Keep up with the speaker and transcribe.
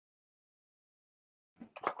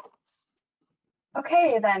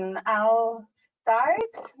Okay, then I'll start.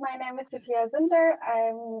 My name is Sophia Zinder.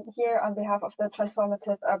 I'm here on behalf of the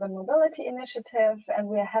Transformative Urban Mobility Initiative, and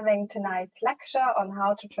we are having tonight's lecture on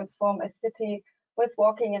how to transform a city with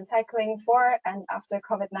walking and cycling for and after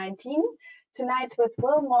COVID-19. Tonight with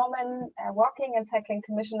Will Norman, Walking and Cycling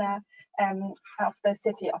Commissioner of the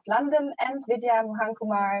City of London, and Vidhya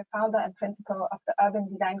Mohankumar, founder and principal of the Urban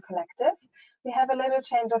Design Collective. We have a little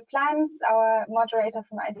change of plans. Our moderator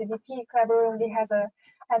from ITVP, Claire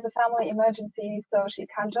has a family emergency, so she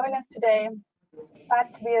can't join us today.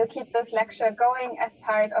 But we'll keep this lecture going as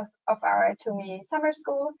part of our TUMI summer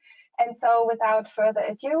school. And so without further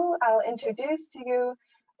ado, I'll introduce to you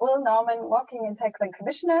Will Norman, Walking and Cycling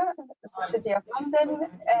Commissioner of the City of London.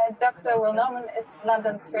 Dr. Will Norman is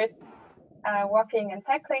London's first Walking and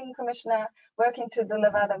Cycling Commissioner, working to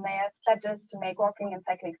deliver the Mayor's pledges to make walking and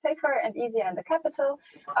cycling safer and easier in the capital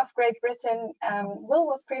of Great Britain. Will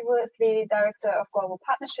was previously Director of Global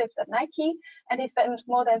Partnerships at Nike, and he spent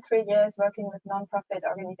more than 3 years working with non-profit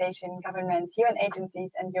organizations, governments, UN agencies,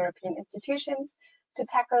 and European institutions to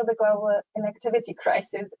tackle the global inactivity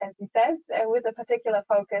crisis, as he says, with a particular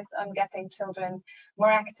focus on getting children more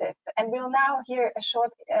active. And we'll now hear a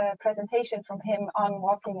short presentation from him on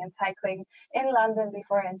walking and cycling in London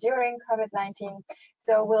before and during COVID-19.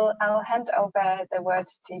 So I'll hand over the word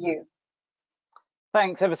to you.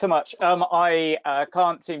 Thanks ever so much. I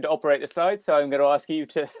can't seem to operate the slides, so I'm going to ask you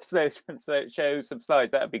to show some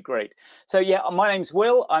slides. That'd be great. So yeah, my name's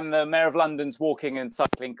Will. I'm the Mayor of London's Walking and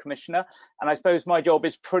Cycling Commissioner, and I suppose my job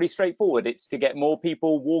is pretty straightforward. It's to get more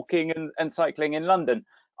people walking and cycling in London.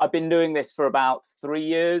 I've been doing this for about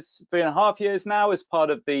 3.5 years now as part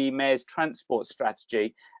of the Mayor's transport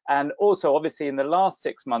strategy. And also, obviously, in the last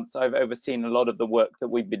 6 months, I've overseen a lot of the work that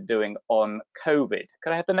we've been doing on COVID.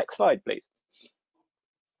 Can I have the next slide, please?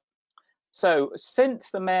 So since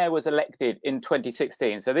the mayor was elected in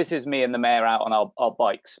 2016, so this is me and the mayor out on our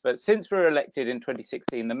bikes, but since we were elected in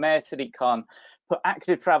 2016, the mayor Sadiq Khan put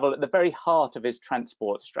active travel at the very heart of his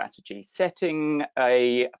transport strategy, setting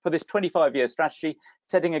for this 25-year strategy,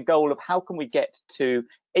 setting a goal of how can we get to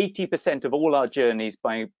 80% of all our journeys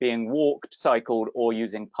by being walked, cycled, or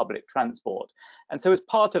using public transport. And so as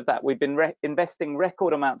part of that, we've been investing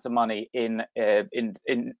record amounts of money in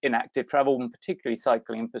active travel, and particularly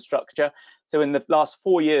cycling infrastructure. So in the last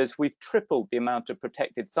 4 years, we've tripled the amount of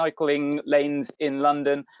protected cycling lanes in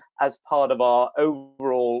London as part of our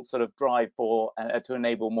overall sort of drive for to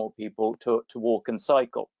enable more people to walk and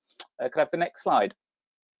cycle. Could I have the next slide?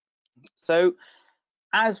 So,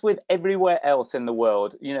 as with everywhere else in the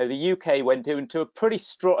world, you know, the UK went into a pretty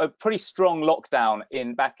strong lockdown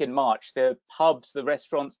back in March. The pubs, the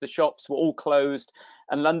restaurants, the shops were all closed,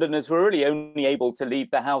 and Londoners were really only able to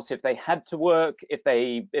leave the house if they had to work, if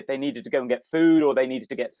they needed to go and get food, or they needed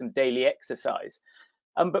to get some daily exercise.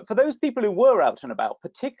 But for those people who were out and about,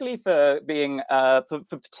 particularly for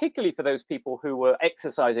those people who were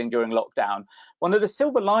exercising during lockdown, one of the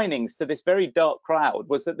silver linings to this very dark crowd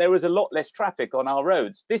was that there was a lot less traffic on our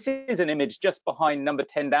roads. This is an image just behind number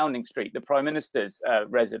 10 Downing Street, the Prime Minister's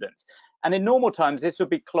residence. And in normal times, this would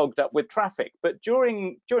be clogged up with traffic. But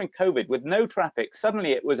during COVID, with no traffic,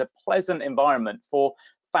 suddenly it was a pleasant environment for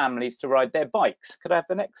families to ride their bikes. Could I have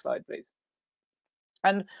the next slide, please?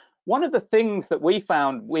 And one of the things that we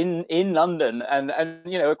found in London and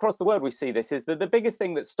you know across the world we see this is that the biggest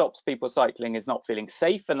thing that stops people cycling is not feeling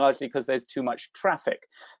safe, and largely because there's too much traffic.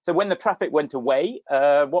 So when the traffic went away,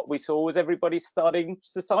 what we saw was everybody starting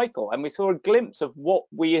to cycle, and we saw a glimpse of what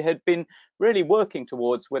we had been really working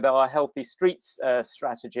towards with our Healthy Streets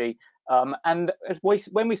strategy. And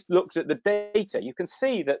when we looked at the data, you can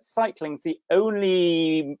see that cycling's the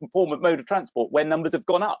only mode of transport where numbers have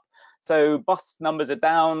gone up. So bus numbers are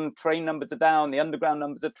down, train numbers are down, the underground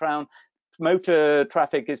numbers are down, motor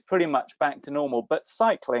traffic is pretty much back to normal, but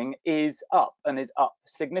cycling is up, and is up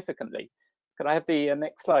significantly. Could I have the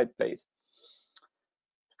next slide, please?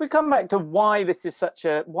 We come back to why this is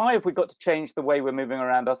why have we got to change the way we're moving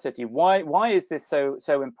around our city? Why is this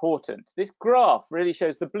so important? This graph really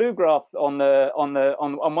shows, the blue graph on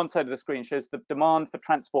one side of the screen shows the demand for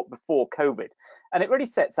transport before COVID, and it really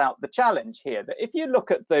sets out the challenge here. That if you look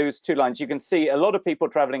at those two lines, you can see a lot of people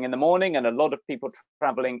traveling in the morning and a lot of people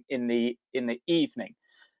traveling in the evening.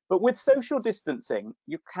 But with social distancing,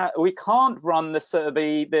 we can't run not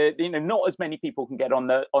as many people can get on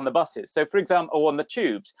the buses. So for example, or on the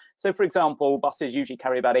tubes. So for example, buses usually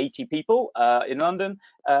carry about 80 people in London.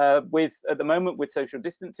 At the moment with social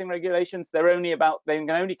distancing regulations, they can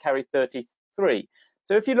only carry 33.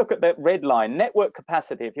 So if you look at that red line, network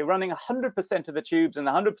capacity, if you're running 100% of the tubes and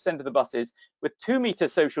 100% of the buses with 2 meter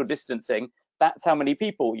social distancing, that's how many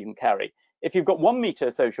people you can carry. If you've got 1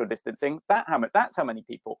 meter social distancing, that's how many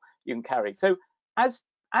people you can carry. So as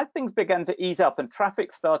things began to ease up and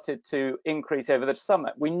traffic started to increase over the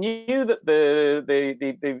summer, we knew that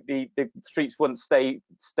the streets wouldn't stay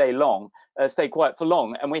quiet for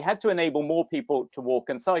long, and we had to enable more people to walk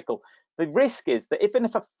and cycle. The risk is that if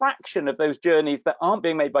a fraction of those journeys that aren't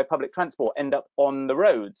being made by public transport end up on the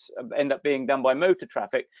roads, end up being done by motor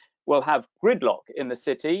traffic, we'll have gridlock in the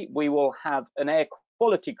city, we will have an air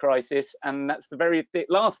quality crisis, and that's the very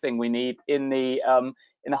last thing we need in the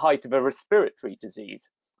height of a respiratory disease.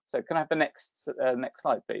 So can I have the next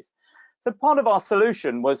slide, please? So part of our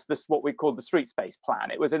solution was this, what we called the street space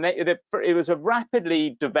plan. It was a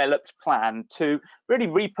rapidly developed plan to really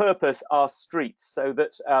repurpose our streets so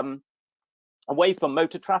that away from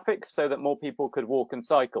motor traffic, so that more people could walk and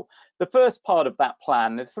cycle. The first part of that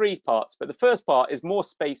plan, there are 3 parts, but the first part is more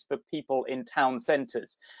space for people in town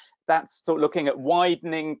centres. That's looking at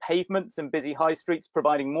widening pavements and busy high streets,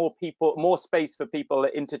 providing more space for people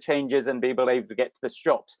at interchanges and people able to get to the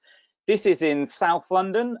shops. This is in South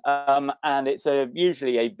London, and it's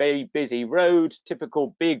usually a very busy road,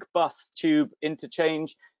 typical big bus tube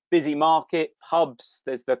interchange, busy market, pubs,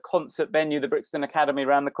 there's the concert venue, the Brixton Academy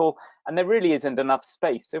around the corner, and there really isn't enough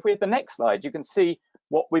space. So if we have the next slide, you can see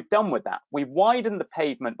what we've done with that. We've widened the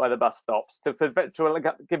pavement by the bus stops to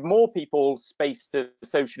give more people space to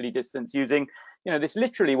socially distance using, this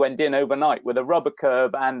literally went in overnight with a rubber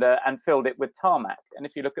curb and filled it with tarmac. And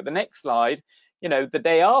if you look at the next slide, the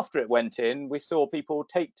day after it went in, we saw people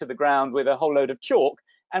take to the ground with a whole load of chalk,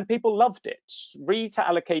 and people loved it,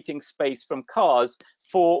 reallocating space from cars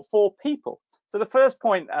for people. So the first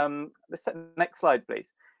point, next slide,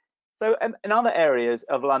 please. So in other areas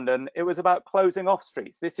of London, it was about closing off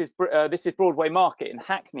streets. This is Broadway Market in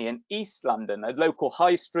Hackney in East London, a local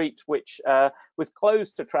high street which was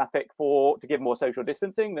closed to traffic to give more social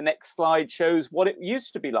distancing. The next slide shows what it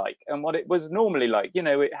used to be like and what it was normally like.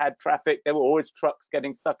 It had traffic, there were always trucks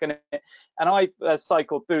getting stuck in it. And I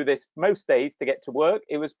cycled through this most days to get to work.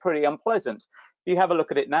 It was pretty unpleasant. If you have a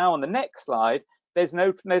look at it now on the next slide, there's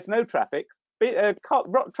no traffic.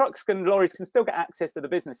 Trucks and lorries can still get access to the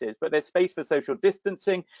businesses, but there's space for social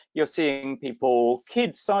distancing. You're seeing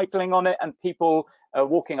kids cycling on it, and people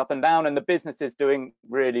walking up and down, and the business is doing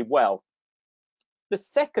really well.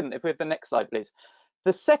 If we have the next slide, please.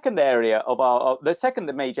 The second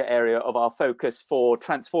major area of our focus for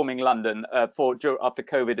transforming London after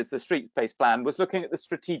COVID as the street space plan was looking at the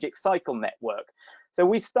strategic cycle network. So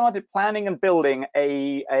we started planning and building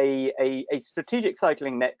a strategic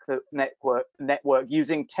cycling network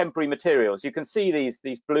using temporary materials. You can see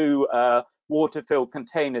these blue water-filled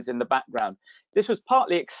containers in the background. This was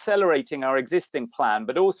partly accelerating our existing plan,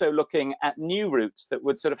 but also looking at new routes that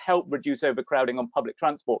would sort of help reduce overcrowding on public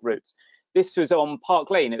transport routes. This was on Park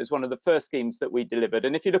Lane. It was one of the first schemes that we delivered.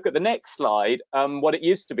 And if you look at the next slide, what it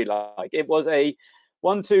used to be like, it was a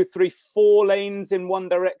 1, 2, 3, 4 lanes in one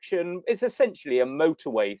direction. It's essentially a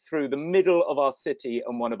motorway through the middle of our city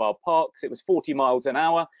and one of our parks. It was 40 miles an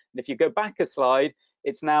hour. And if you go back a slide,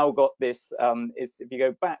 it's now got this, if you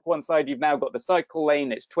go back one slide, you've now got the cycle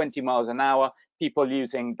lane. It's 20 miles an hour, people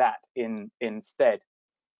using that instead.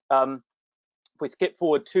 If we skip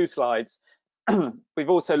forward 2 slides, we've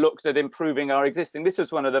also looked at improving our existing. This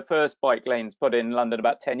was one of the first bike lanes put in London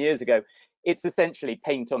about 10 years ago. It's essentially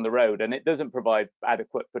paint on the road, and it doesn't provide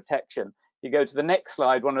adequate protection. You go to the next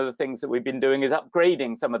slide, one of the things that we've been doing is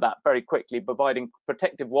upgrading some of that very quickly, providing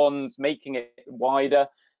protective wands, making it wider.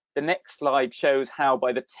 The next slide shows how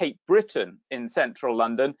by the Tate Britain in central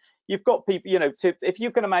London, you've got people, if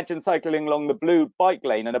you can imagine cycling along the blue bike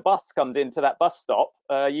lane and a bus comes into that bus stop,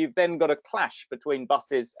 you've then got a clash between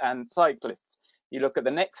buses and cyclists. You look at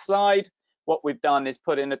the next slide, what we've done is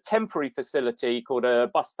put in a temporary facility called a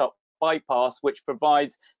bus stop bypass, which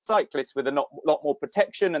provides cyclists with a lot more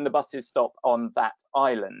protection, and the buses stop on that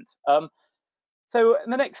island. So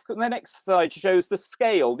the next slide shows the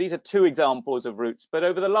scale. These are 2 examples of routes, but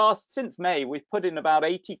since May, we've put in about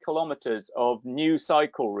 80 kilometers of new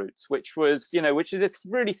cycle routes, which is a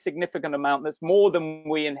really significant amount. That's more than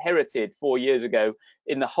we inherited 4 years ago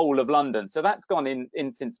in the whole of London. So that's gone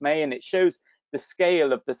in since May, and it shows the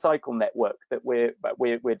scale of the cycle network that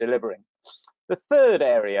we're delivering. The third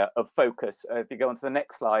area of focus, if you go on to the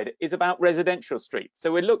next slide, is about residential streets. So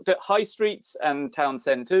we looked at high streets and town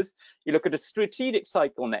centres. You look at a strategic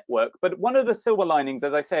cycle network, but one of the silver linings,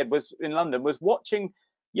 as I said, was in London, was watching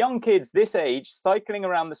young kids this age cycling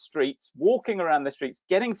around the streets, walking around the streets,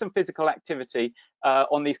 getting some physical activity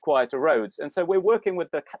on these quieter roads. And so we're working with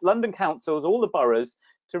the London councils, all the boroughs,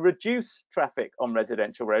 to reduce traffic on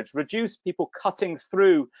residential roads, reduce people cutting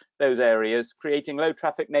through those areas, creating low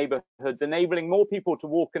traffic neighborhoods, enabling more people to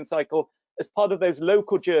walk and cycle as part of those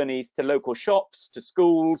local journeys to local shops, to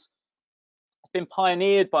schools. It's been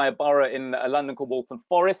pioneered by a borough in London called Waltham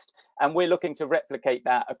Forest, and we're looking to replicate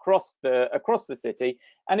that across the city.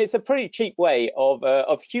 And it's a pretty cheap way of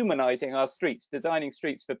humanizing our streets, designing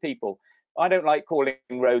streets for people. I don't like calling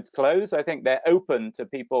roads closed. I think they're open to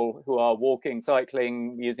people who are walking,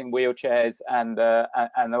 cycling, using wheelchairs, and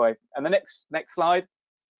the way. And the next slide.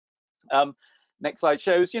 Next slide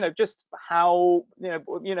shows, just how,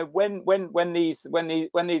 when these,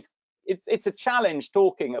 it's a challenge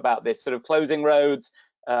talking about this sort of closing roads,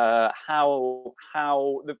 how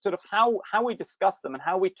we discuss them and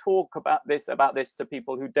how we talk about this to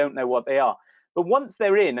people who don't know what they are. But once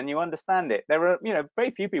they're in and you understand it, there are,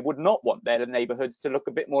 very few people would not want their neighborhoods to look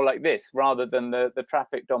a bit more like this rather than the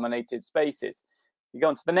traffic dominated spaces. You go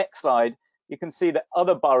on to the next slide, you can see that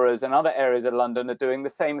other boroughs and other areas of London are doing the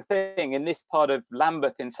same thing. In this part of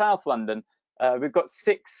Lambeth in South London, we've got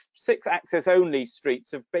six access only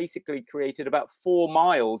streets have basically created about 4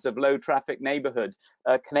 miles of low traffic neighborhood,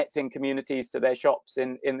 connecting communities to their shops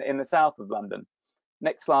in the south of London.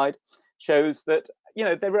 Next slide shows that,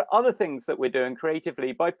 there are other things that we're doing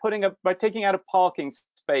creatively by taking out a parking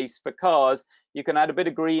space for cars. You can add a bit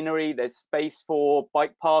of greenery, there's space for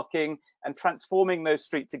bike parking, and transforming those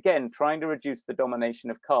streets again, trying to reduce the domination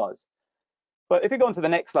of cars. But if you go on to the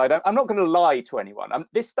next slide, I'm not going to lie to anyone.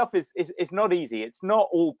 This stuff is not easy. It's not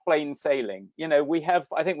all plain sailing. I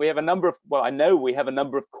think we have a number of, well, I know we have a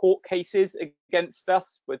number of court cases against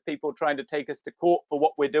us with people trying to take us to court for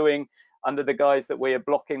what we're doing under the guise that we are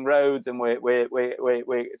blocking roads and we're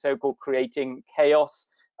so-called creating chaos.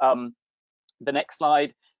 The next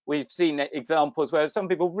slide. We've seen examples where some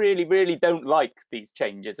people really, really don't like these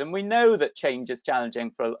changes, and we know that change is challenging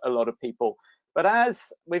for a lot of people. But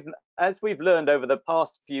as we've learned over the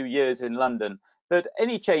past few years in London, that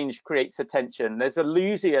any change creates attention. There's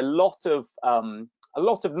usually a lot of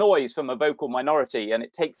noise from a vocal minority, and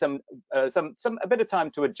it takes a bit of time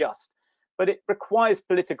to adjust. But it requires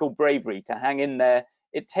political bravery to hang in there.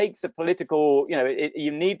 It takes a political,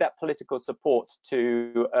 you need that political support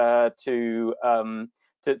to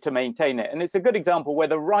maintain it. And it's a good example where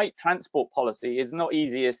the right transport policy is not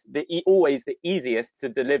always the easiest to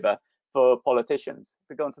deliver for politicians. If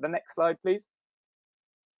we go on to the next slide, please.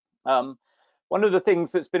 One of the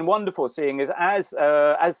things that's been wonderful seeing is as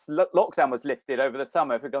lockdown was lifted over the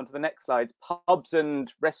summer, if we go on to the next slide, pubs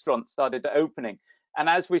and restaurants started opening. And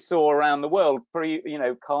as we saw around the world,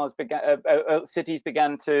 cities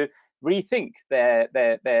began to rethink their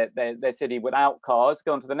city without cars.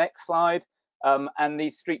 Go on to the next slide. And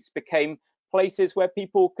these streets became places where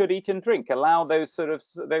people could eat and drink, allow those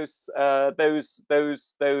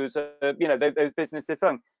businesses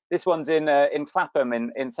going. This one's in Clapham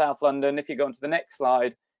in South London. If you go on to the next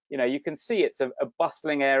slide, you can see it's a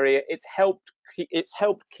bustling area. It's helped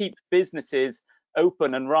keep businesses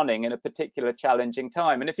open and running in a particular challenging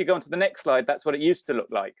time. And if you go on to the next slide, that's what it used to look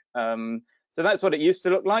like. So that's what it used to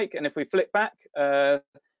look like. And if we flick back,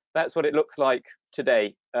 that's what it looks like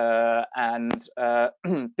today.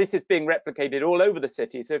 This is being replicated all over the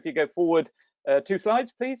city. So if you go forward 2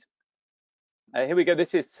 slides, please. Here we go.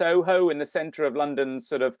 This is Soho in the center of London's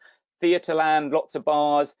sort of theatre land, lots of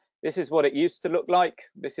bars. This is what it used to look like.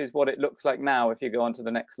 This is what it looks like now if you go on to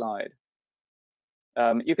the next slide.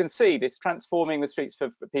 You can see this transforming the streets for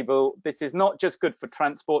people. This is not just good for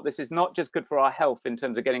transport. This is not just good for our health in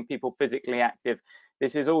terms of getting people physically active.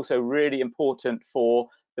 This is also really important for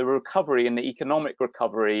the recovery and the economic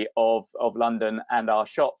recovery of London and our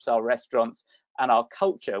shops, our restaurants, and our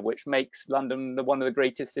culture, which makes London one of the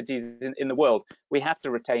greatest cities in the world. We have to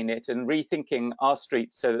retain it, and rethinking our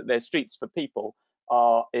streets so that they're streets for people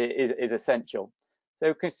is essential.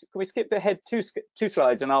 So can we skip ahead two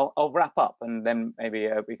slides, and I'll wrap up, and then maybe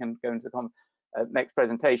we can go into the next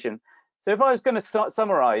presentation. So if I was going to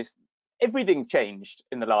summarize, everything's changed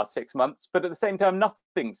in the last 6 months, but at the same time,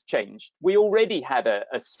 nothing's changed. We already had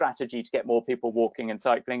a strategy to get more people walking and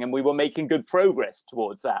cycling, and we were making good progress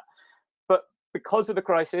towards that. But because of the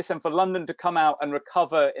crisis, and for London to come out and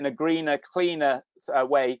recover in a greener, cleaner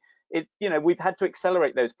way, we've had to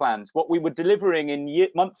accelerate those plans. What we were delivering in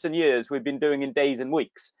months and years, we've been doing in days and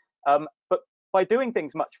weeks. But by doing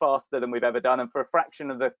things much faster than we've ever done, and for a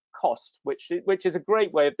fraction of the cost, which is a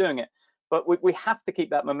great way of doing it. But we have to keep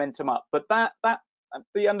that momentum up. But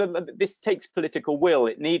this takes political will.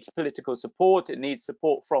 It needs political support. It needs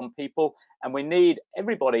support from people, and we need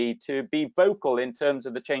everybody to be vocal in terms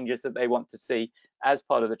of the changes that they want to see as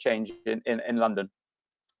part of the change in London.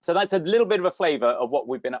 So that's a little bit of a flavor of what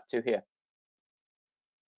we've been up to here.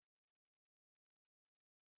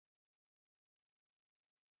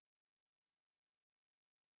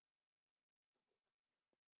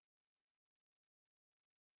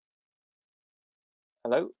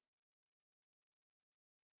 Hello?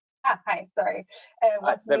 Hi, sorry.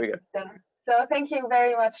 There we go. So thank you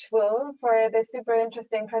very much, Will, for this super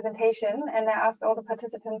interesting presentation. And I asked all the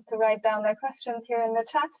participants to write down their questions here in the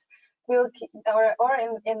chat. We'll keep, or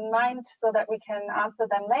in mind so that we can answer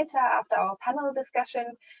them later after our panel discussion,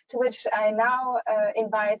 to which I now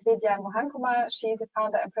invite Vidhya Mohankumar. She's a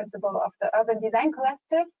founder and principal of the Urban Design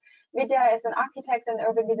Collective. Vidhya is an architect and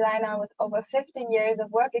urban designer with over 15 years of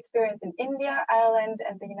work experience in India, Ireland,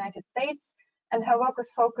 and the United States. And her work is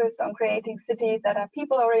focused on creating cities that are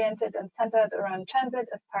people-oriented and centered around transit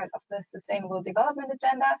as part of the Sustainable Development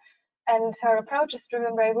Agenda. And her approach is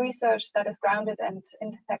driven by research that is grounded and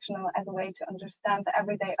intersectional as a way to understand the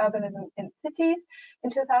everyday urbanism in cities. In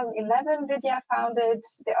 2011, Vidhya founded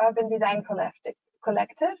the Urban Design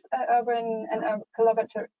Collective, a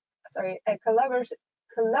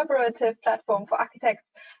collaborative platform for architects,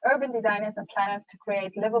 urban designers, and planners to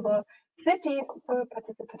create livable cities through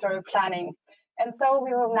participatory planning. And so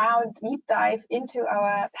we will now deep dive into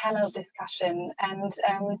our panel discussion. And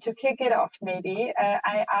to kick it off, maybe,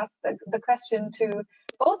 I ask the question to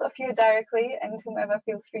both of you directly, and whomever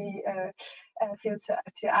feels free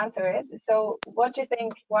to answer it. So what do you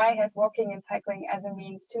think, why has walking and cycling as a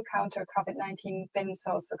means to counter COVID-19 been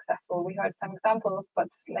so successful? We heard some examples, but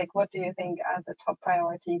like, what do you think are the top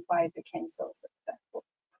priorities, why it became so successful?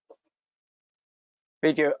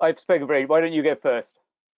 Vidhya, I've spoken very, why don't you go first?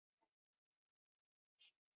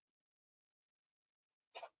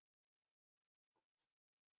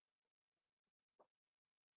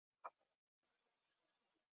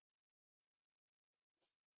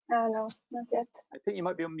 No, not yet. I think you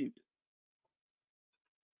might be on mute.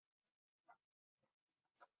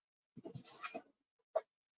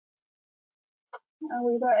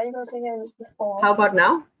 We were able to hear it before. How about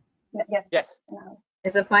now? Yes. Yes. Now.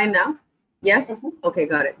 Is it fine now? Yes? Mm-hmm. Okay,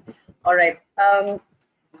 got it. All right.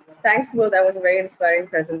 Thanks, Will. That was a very inspiring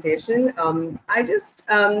presentation. I just,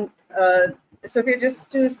 Sophia,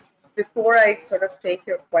 just to, before I sort of take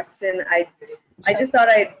your question, I just thought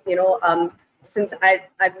I'd, since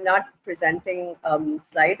I'm not presenting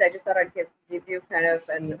slides, I just thought I'd give you kind of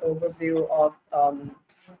an overview of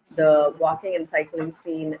the walking and cycling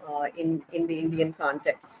scene in the Indian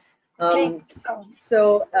context.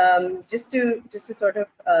 So just to sort of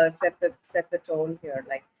set the tone here,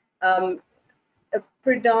 like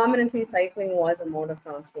predominantly cycling was a mode of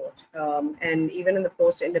transport, and even in the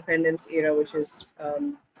post-independence era, which is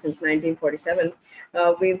since 1947,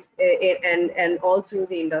 and all through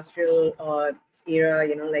the industrial era,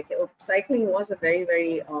 cycling was a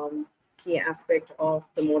very key aspect of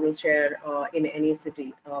the modal share in any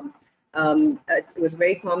city. It was a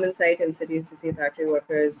very common sight in cities to see factory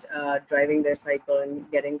workers driving their cycle and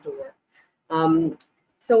getting to work.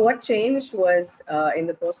 So what changed was in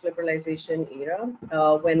the post-liberalization era,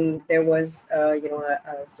 when there was, a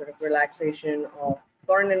sort of relaxation of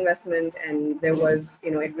foreign investment, and there was,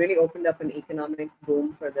 it really opened up an economic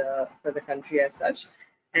boom for the country as such.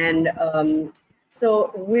 And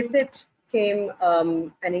so with it came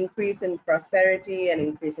an increase in prosperity, an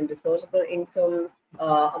increase in disposable income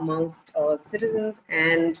amongst citizens,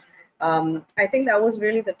 and I think that was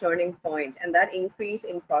really the turning point. And that increase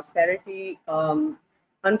in prosperity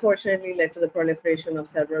unfortunately led to the proliferation of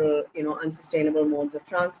several, unsustainable modes of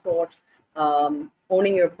transport.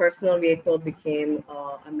 Owning your personal vehicle became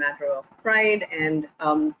a matter of pride, and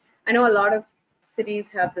I know a lot of cities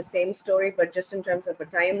have the same story, but just in terms of a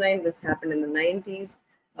timeline, this happened in the 90s.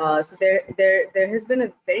 So there has been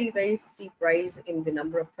a very steep rise in the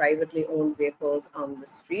number of privately owned vehicles on the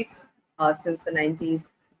streets since the 90s.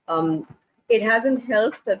 It hasn't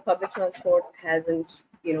helped that public transport hasn't,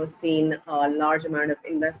 seen a large amount of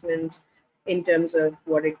investment in terms of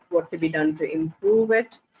what could be done to improve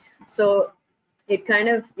it. So it kind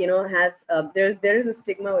of, has there is a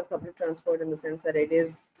stigma with public transport in the sense that it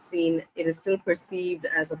is still perceived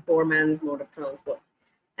as a poor man's mode of transport.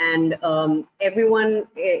 And everyone,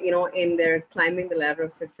 in their climbing the ladder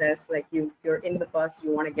of success, like you're in the bus,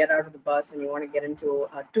 you want to get out of the bus and you want to get into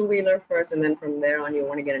a two-wheeler first, and then from there on you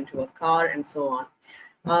want to get into a car and so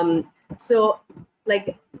on. So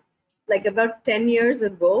like about 10 years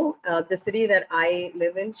ago, the city that I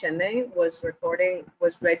live in, Chennai, was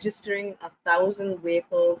registering 1,000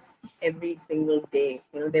 vehicles every single day.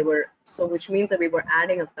 Which means that we were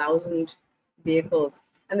adding 1,000 vehicles.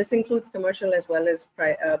 And this includes commercial as well as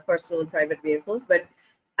personal private vehicles. But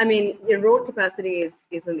I mean, the road capacity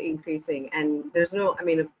isn't increasing, and there's no, I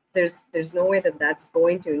mean, there's no way that that's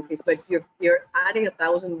going to increase. But you're adding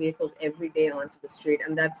 1,000 vehicles every day onto the street,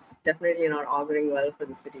 and that's definitely not auguring well for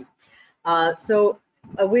the city.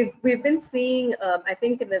 We've been seeing, I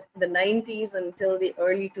think in the 90s until the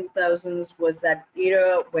early 2000s was that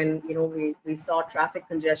era when, you know, we saw traffic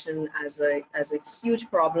congestion as a huge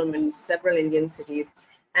problem in several Indian cities.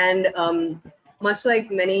 And much like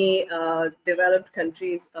many developed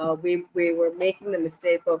countries, we were making the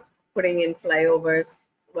mistake of putting in flyovers.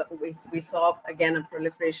 We saw again a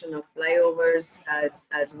proliferation of flyovers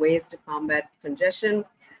as ways to combat congestion.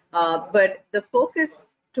 But the focus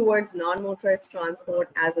towards non-motorized transport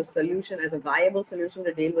as a solution, as a viable solution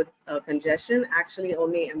to deal with congestion, actually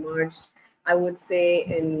only emerged, I would say,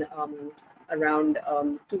 in around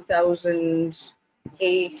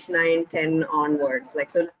 2008, 9, 10 onwards. Like,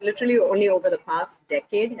 so literally only over the past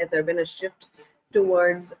decade has there been a shift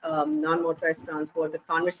towards non-motorized transport. The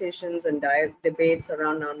conversations and debates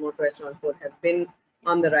around non-motorized transport have been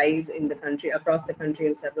on the rise in the country, across the country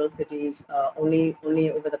in several cities, only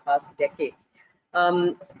over the past decade.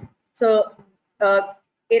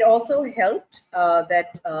 It also helped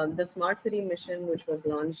that the Smart City mission, which was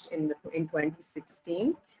launched in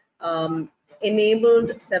 2016,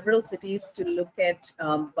 enabled several cities to look at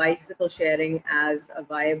bicycle sharing as a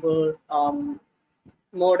viable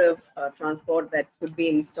mode of transport that could be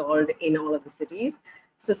installed in all of the cities.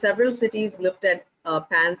 So several cities looked at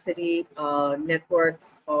pan-city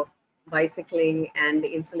networks of bicycling and the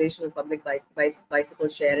installation of public bicycle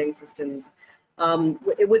sharing systems.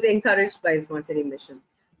 It was encouraged by the Smart City mission.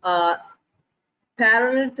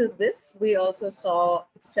 Parallel to this, we also saw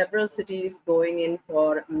several cities going in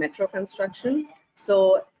for metro construction.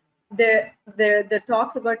 So the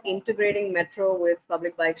talks about integrating metro with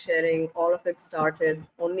public bike sharing, all of it started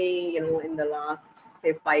only, you know, in the last,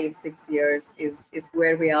 say, 5-6 years is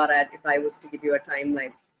where we are at, if I was to give you a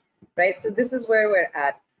timeline, right? So this is where we're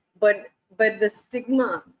at. But the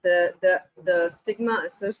stigma, the stigma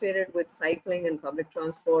associated with cycling and public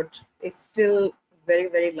transport is still very,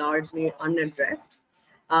 very largely unaddressed.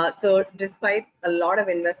 So despite a lot of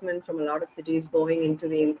investment from a lot of cities going into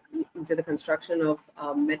the construction of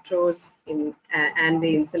metros and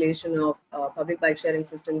the installation of public bike sharing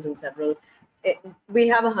systems in several, we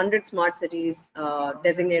have 100 smart cities,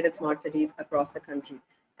 designated smart cities across the country,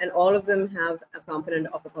 and all of them have a component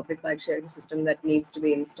of a public bike sharing system that needs to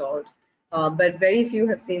be installed. But very few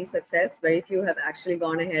have seen success. Very few have actually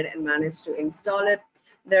gone ahead and managed to install it.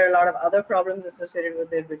 There are a lot of other problems associated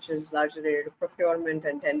with it, which is largely related to procurement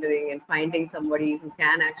and tendering and finding somebody who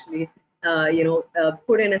can actually,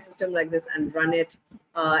 put in a system like this and run it.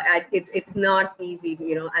 It's not easy,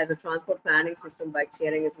 you know, as a transport planning system. Bike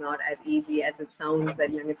sharing is not as easy as it sounds.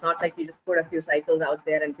 That, you know, it's not like you just put a few cycles out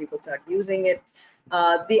there and people start using it.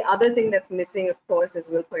 The other thing that's missing, of course, as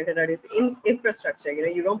Will pointed out, is infrastructure. You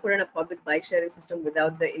know, you don't put in a public bike sharing system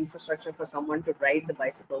without the infrastructure for someone to ride the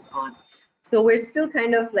bicycles on. So we're still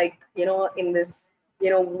kind of like, you know, in this, you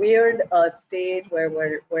know, weird stage where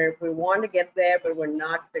we want to get there, but we're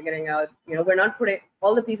not figuring out, you know, we're not putting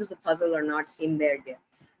all the pieces of the puzzle are not in there yet.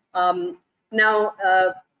 Now,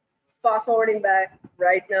 fast forwarding back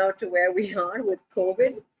right now to where we are with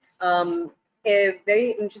COVID. A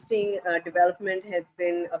very interesting development has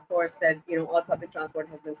been, of course, that, you know, all public transport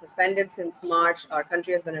has been suspended since March. Our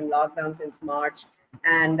country has been in lockdown since March,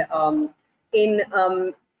 and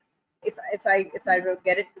if I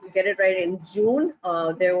get it right, in June,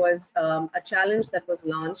 there was a challenge that was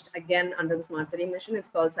launched again under the Smart City mission. It's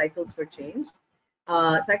called Cycles for Change.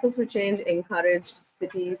 Cycles for Change encouraged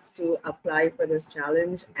cities to apply for this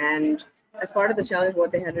challenge, and as part of the challenge,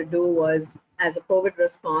 what they had to do was, as a COVID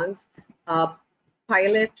response,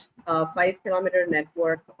 pilot a 5-kilometer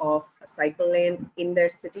network of a cycle lane in their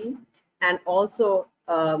city, and also,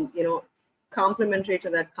 complementary to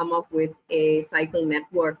that, come up with a cycle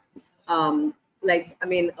network. The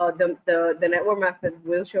network map that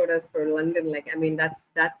Will showed us for London, like, I mean, that's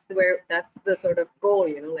the sort of goal,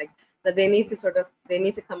 you know, like, that they need to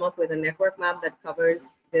come up with a network map that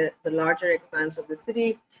covers the larger expanse of the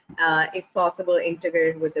city, if possible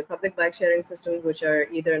integrated with the public bike sharing systems, which are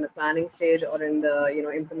either in the planning stage or in the, you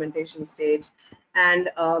know, implementation stage. And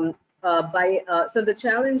so the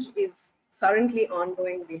challenge is currently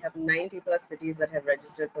ongoing. We have 90+ cities that have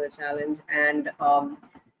registered for the challenge, and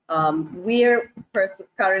we are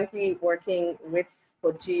currently working with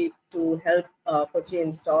Kochi to help Kochi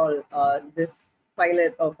install this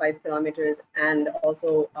pilot of 5 kilometers, and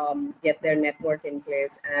also get their network in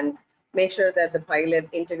place and make sure that the pilot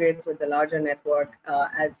integrates with the larger network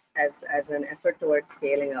as an effort towards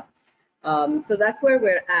scaling up. So that's where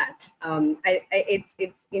we're at.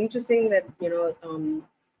 It's interesting that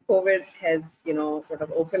COVID has sort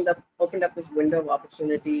of opened up this window of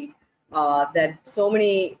opportunity that so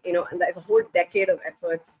many like a whole decade of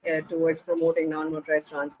efforts towards promoting non-motorized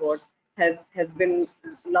transport has been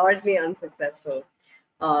largely unsuccessful.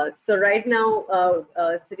 So right now,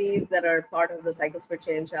 cities that are part of the Cycles for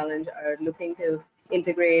Change Challenge are looking to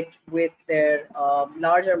integrate with their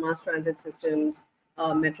larger mass transit systems,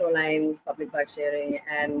 metro lines, public bike sharing,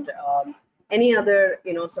 and any other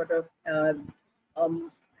sort of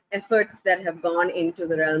efforts that have gone into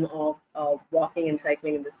the realm of walking and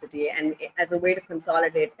cycling in the city, and as a way to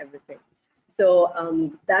consolidate everything. So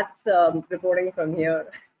that's reporting from here.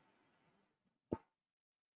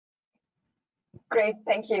 Great,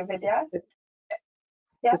 thank you, Vidya.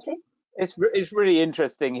 Yeah, please. It's really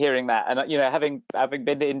interesting hearing that, and having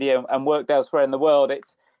been to India and worked elsewhere in the world,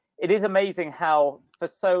 it is amazing how for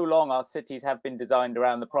so long our cities have been designed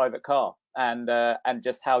around the private car, and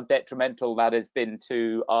just how detrimental that has been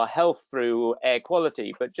to our health through air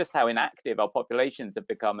quality, but just how inactive our populations have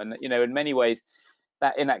become, and in many ways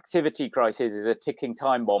that inactivity crisis is a ticking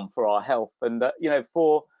time bomb for our health, and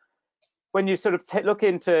for when you sort of look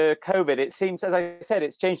into COVID, it seems, as I said,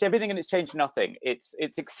 it's changed everything and it's changed nothing. It's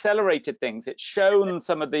accelerated things. It's shown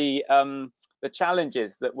some of the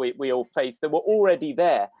challenges that we all face that were already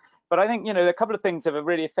there. But I think a couple of things that have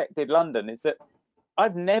really affected London is that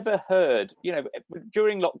I've never heard,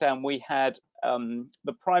 during lockdown we had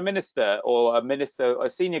the Prime Minister or a minister or a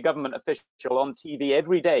senior government official on TV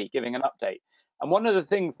every day giving an update. And one of the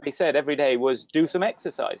things they said every day was do some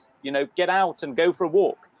exercise, get out and go for a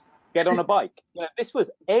walk, get on a bike. This was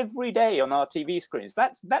every day on our TV screens.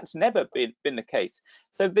 That's never been the case.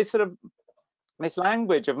 So this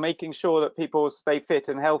language of making sure that people stay fit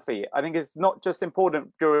and healthy, I think is not just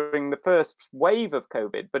important during the first wave of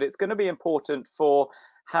COVID, but it's going to be important for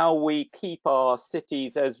how we keep our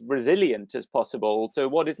cities as resilient as possible to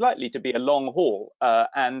what is likely to be a long haul.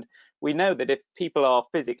 And we know that if people are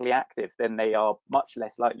physically active, then they are much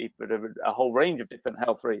less likely for a whole range of different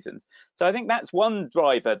health reasons. So I think that's one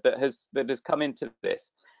driver that has come into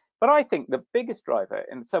this. But I think the biggest driver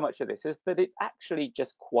in so much of this is that it's actually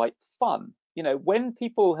just quite fun. When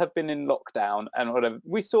people have been in lockdown and whatever,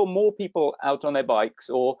 we saw more people out on their bikes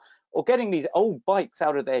or getting these old bikes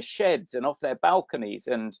out of their sheds and off their balconies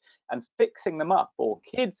and fixing them up, or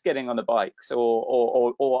kids getting on the bikes,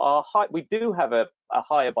 or our we do have a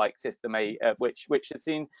hire bike system, which has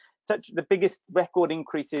seen the biggest record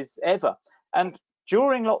increases ever. And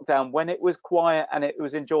during lockdown, when it was quiet and it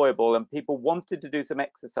was enjoyable and people wanted to do some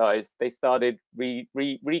exercise, they started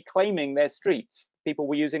reclaiming their streets. People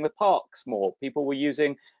were using the parks more. People were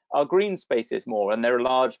using our green spaces more. And there are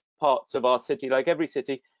large parts of our city, like every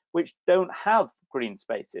city, which don't have green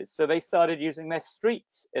spaces. So they started using their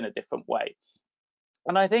streets in a different way.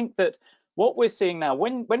 And I think that what we're seeing now,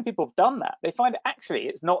 when people have done that, they find actually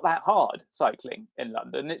it's not that hard cycling in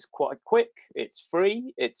London. It's quite quick, it's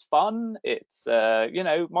free, it's fun, it's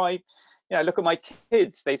look at my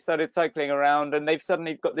kids, they've started cycling around and they've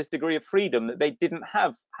suddenly got this degree of freedom that they didn't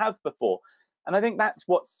have before. And I think that's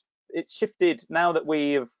it's shifted now that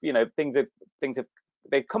we have, things have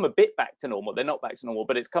they've come a bit back to normal. They're not back to normal,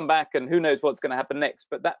 but it's come back, and who knows what's going to happen next.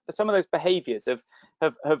 But that some of those behaviors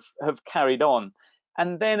have carried on.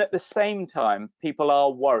 And then at the same time, people are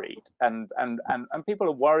worried, and people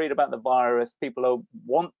are worried about the virus. People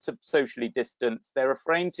want to socially distance. They're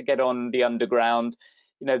afraid to get on the underground.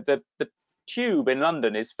 The tube in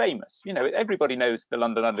London is famous. Everybody knows the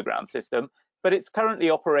London Underground system, but it's currently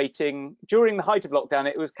operating. During the height of lockdown,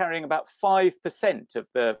 it was carrying about 5% of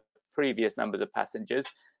the previous numbers of passengers.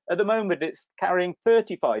 At the moment, it's carrying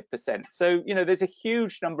 35%. So there's a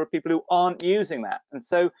huge number of people who aren't using that, and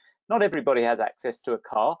so not everybody has access to a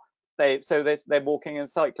car. They're walking and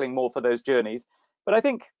cycling more for those journeys. But I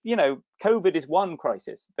think COVID is one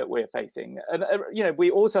crisis that we're facing, and we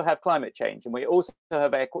also have climate change, and we also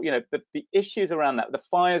have the issues around that, the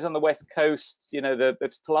fires on the west coast,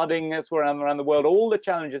 the flooding that's around the world, all the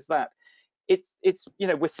challenges that it's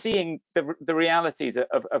we're seeing the realities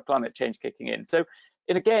of climate change kicking in. So,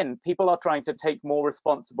 and again, people are trying to take more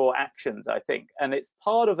responsible actions, I think, and it's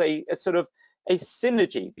part of a sort of a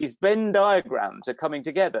synergy. These Venn diagrams are coming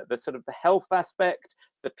together, the sort of the health aspect,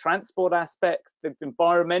 the transport aspect, the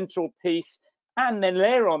environmental piece, and then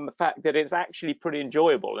layer on the fact that it's actually pretty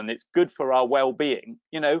enjoyable and it's good for our well-being.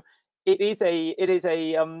 It is a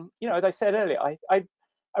as I said earlier,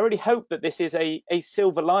 I really hope that this is a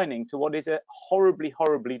silver lining to what is a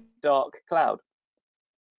horribly dark cloud.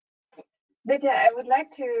 Vidya, I would like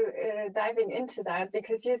to diving into that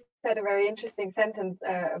because you said a very interesting sentence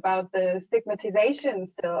about the stigmatization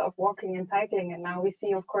still of walking and cycling, and now we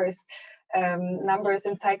see, of course, numbers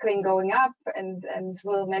in cycling going up, and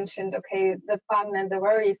Will mentioned, okay, the fun and the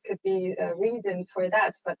worries could be reasons for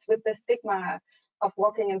that, but with the stigma of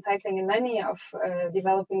walking and cycling in many of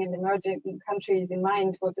developing and emerging countries in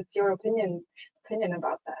mind, what is your opinion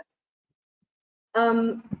about that?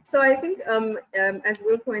 So I think, as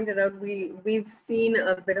Will pointed out, we've seen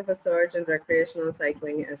a bit of a surge in recreational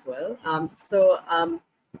cycling as well.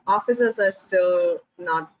 Offices are still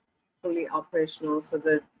not fully operational. So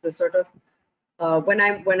the sort of when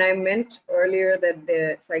I meant earlier that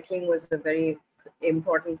the cycling was a very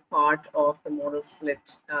important part of the modal split,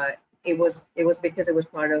 it was because it was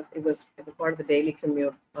part of the daily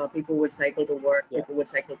commute. People would cycle to work, people would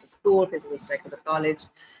cycle to school, people would cycle to college,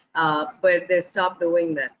 but they stopped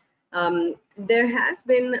doing that. There has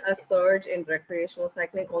been a surge in recreational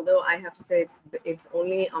cycling, although I have to say it's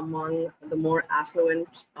only among the more affluent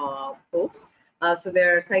folks. So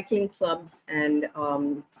there are cycling clubs, and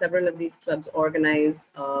several of these clubs organize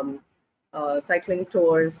cycling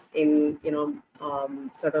tours in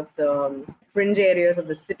sort of the fringe areas of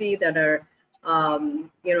the city that are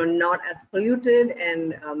not as polluted,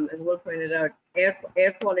 and as Will pointed out, air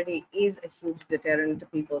quality is a huge deterrent to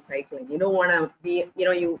people cycling. You don't want to be,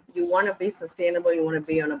 you want to be sustainable, you want to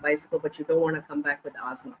be on a bicycle, but you don't want to come back with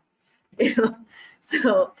asthma.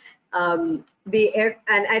 So the air,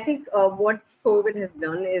 and I think what COVID has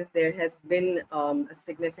done is there has been a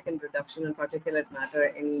significant reduction in particulate matter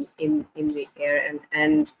in the air,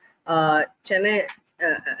 and Chennai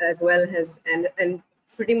as well has, and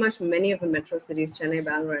pretty much many of the metro cities, Chennai,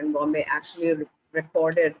 Bangalore, and Bombay, actually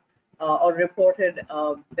recorded or reported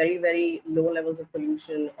very, very low levels of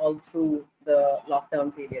pollution all through the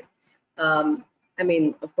lockdown period. I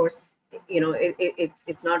mean, of course,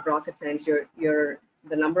 it's not rocket science.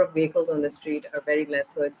 The number of vehicles on the street are very less,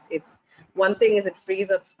 so it's one thing is it frees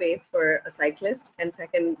up space for a cyclist, and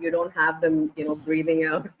second, you don't have them breathing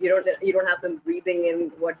out, you don't have them breathing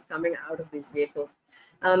in what's coming out of these vehicles.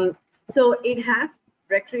 So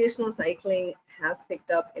recreational cycling has picked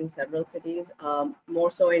up in several cities, more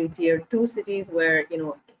so in tier 2 cities where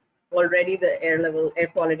already the air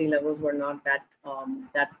quality levels were not that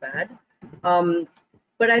bad.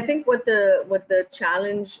 But I think what the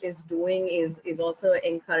challenge is doing is also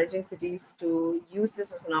encouraging cities to use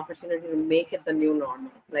this as an opportunity to make it the new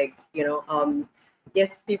normal. Like,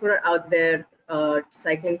 yes, people are out there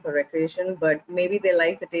cycling for recreation, but maybe they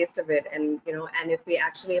like the taste of it. And, and if we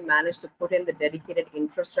actually manage to put in the dedicated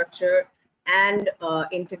infrastructure and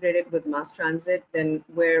integrate it with mass transit, then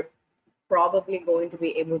we're probably going to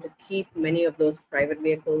be able to keep many of those private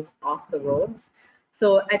vehicles off the roads.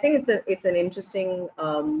 So I think it's an interesting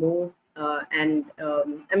move, and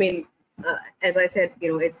I mean, as I said,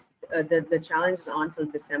 it's the challenge is on till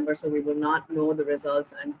December, so we will not know the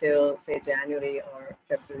results until say January or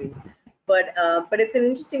February. But it's an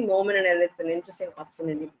interesting moment, and it's an interesting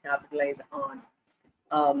opportunity to capitalize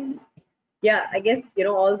on. Yeah, I guess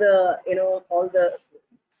all the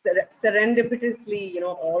serendipitously,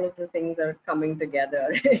 all of the things are coming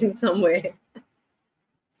together in some way.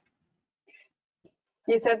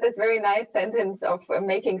 You said this very nice sentence of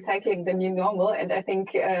making cycling the new normal, and I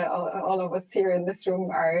think all of us here in this room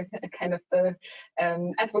are kind of the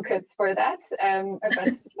advocates for that.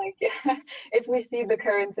 But like, if we see the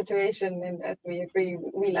current situation, and as we agree,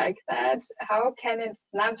 we like that, how can it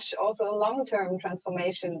nudge also long-term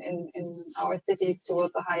transformation in our cities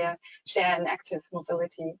towards a higher share in active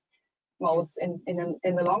mobility modes in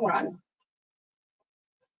the long run?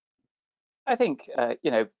 I think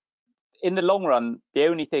in the long run, the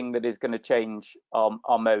only thing that is going to change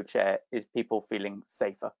our mode share is people feeling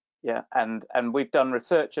safer. Yeah, and we've done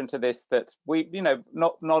research into this that we,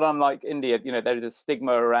 not unlike India, there is a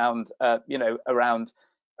stigma around, around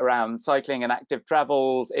cycling and active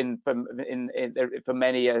travel. For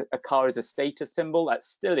many, a car is a status symbol. That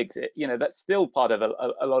still exists. That's still part of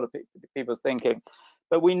a lot of people's thinking.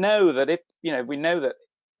 But we know that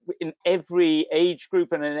in every age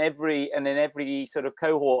group and in every sort of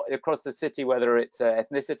cohort across the city, whether it's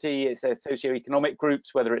ethnicity, it's socioeconomic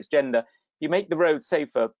groups, whether it's gender, you make the road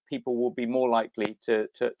safer, people will be more likely to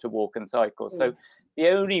walk and cycle. So the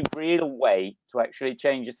only real way to actually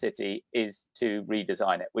change a city is to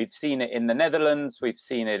redesign it. We've seen it in the Netherlands, we've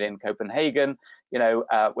seen it in Copenhagen,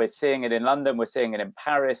 we're seeing it in London, we're seeing it in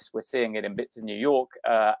Paris, we're seeing it in bits of New York,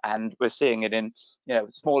 and we're seeing it in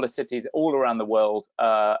smaller cities all around the world,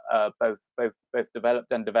 both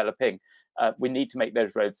developed and developing. we need to make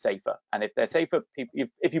those roads safer. And if they're safer,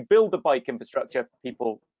 if you build the bike infrastructure,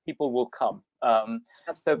 people will come.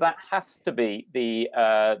 So that has to be the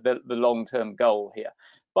long-term goal here.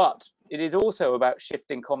 But it is also about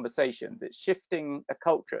shifting conversations. It's shifting a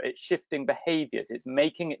culture. It's shifting behaviors. It's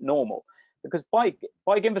making it normal. Because bike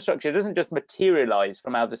infrastructure doesn't just materialize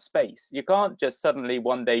from outer space. You can't just suddenly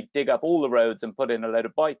one day dig up all the roads and put in a load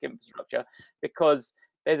of bike infrastructure, because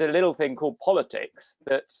there's a little thing called politics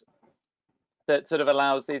that sort of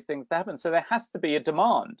allows these things to happen. So there has to be a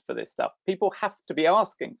demand for this stuff. People have to be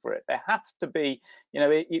asking for it. There has to be,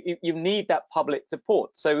 you need that public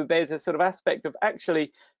support. So there's a sort of aspect of,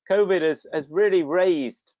 actually, COVID has really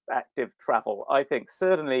raised active travel. I think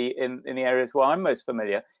certainly in the areas where I'm most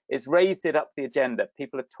familiar, it's raised it up the agenda.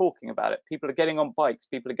 People are talking about it. People are getting on bikes.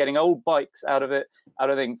 People are getting old bikes out of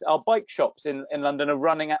things. Our bike shops in London are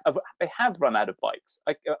running out of, they have run out of bikes.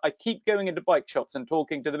 I keep going into bike shops and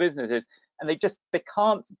talking to the businesses, and they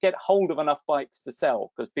can't get hold of enough bikes to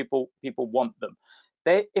sell, because people want them.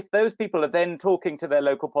 If those people are then talking to their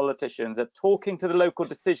local politicians, are talking to the local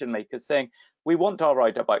decision makers, saying, we want our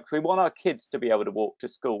rider bikes, we want our kids to be able to walk to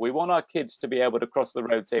school, we want our kids to be able to cross the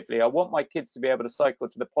road safely, I want my kids to be able to cycle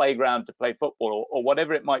to the playground to play football, or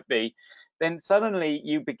whatever it might be, then suddenly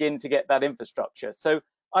you begin to get that infrastructure. So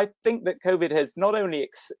I think that COVID has not only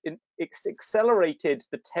accelerated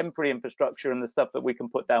the temporary infrastructure and the stuff that we can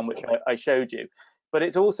put down, which I showed you, but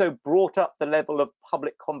it's also brought up the level of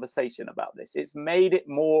public conversation about this. It's made it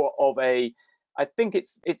more of I think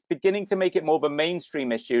it's beginning to make it more of a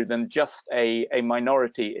mainstream issue than just a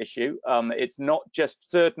minority issue. It's not just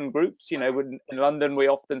certain groups. In London, we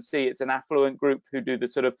often see it's an affluent group who do the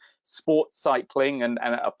sort of sports cycling and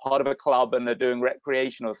are part of a club and are doing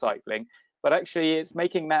recreational cycling. But actually, it's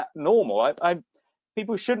making that normal.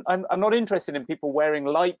 People shouldn't. I'm not interested in people wearing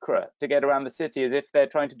lycra to get around the city as if they're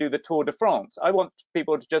trying to do the Tour de France. I want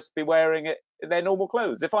people to just be wearing their normal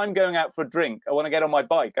clothes. If I'm going out for a drink, I want to get on my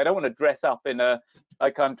bike. I don't want to dress up in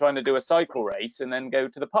like I'm trying to do a cycle race and then go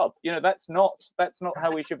to the pub. That's not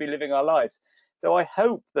how we should be living our lives. So I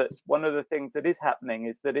hope that one of the things that is happening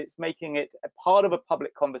is that it's making it a part of a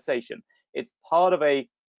public conversation. It's part of a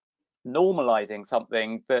normalizing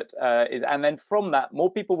something that is, and then from that, more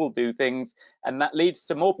people will do things, and that leads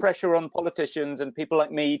to more pressure on politicians and people like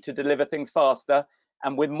me to deliver things faster.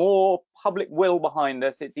 And with more public will behind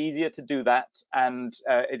us, it's easier to do that, and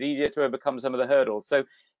it's easier to overcome some of the hurdles. So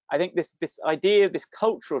I think this idea, this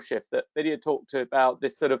cultural shift that Vidhya talked about,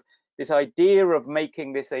 this idea of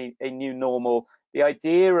making this a new normal, the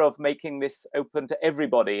idea of making this open to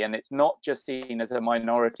everybody, and it's not just seen as a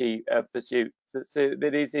minority pursuit, so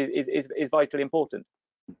that is vitally important.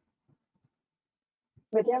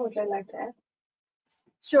 Vidhya, would you like to add?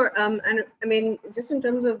 Sure. And I mean, just in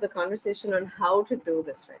terms of the conversation on how to do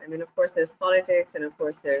this, right? I mean, of course, there's politics, and of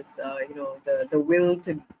course, there's the will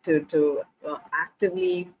to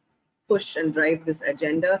actively push and drive this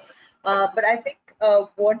agenda. But I think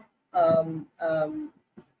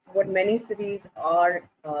what many cities are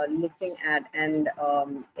looking at, and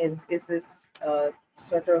is this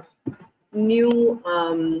sort of new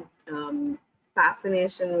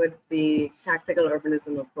fascination with the tactical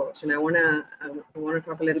urbanism approach, and I want to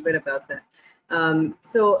talk a little bit about that.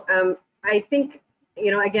 I think,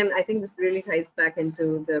 again, I think this really ties back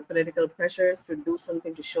into the political pressures to do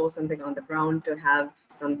something, to show something on the ground, to have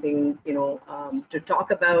something, to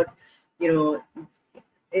talk about.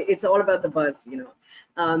 It's all about the buzz,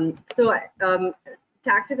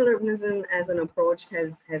 tactical urbanism as an approach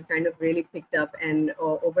has kind of really picked up, and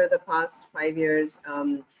over the past 5 years,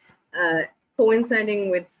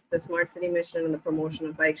 coinciding with the smart city mission and the promotion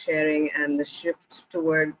of bike sharing and the shift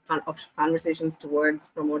toward conversations towards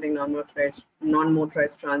promoting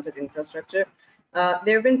non-motorized transit infrastructure,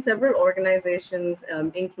 there have been several organizations,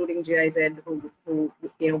 including GIZ, who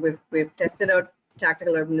we've tested out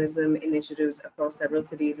tactical urbanism initiatives across several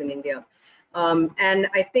cities in India, and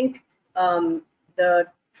I think the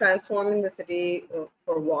transforming the city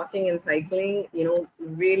for walking and cycling,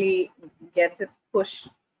 really gets its push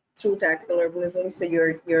through tactical urbanism. So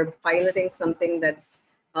you're piloting something that's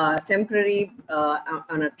temporary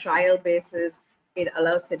on a trial basis. It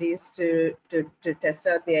allows cities to test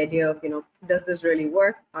out the idea of, does this really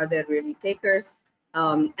work? Are there really takers?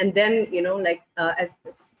 And then,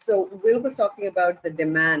 so Will was talking about the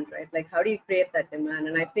demand, right? Like, how do you create that demand?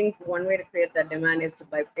 And I think one way to create that demand is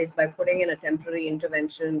by putting in a temporary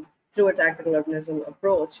intervention through a tactical urbanism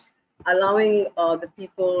approach, allowing the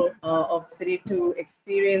people of the city to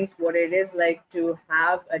experience what it is like to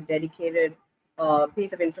have a dedicated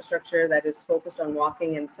piece of infrastructure that is focused on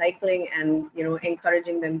walking and cycling, and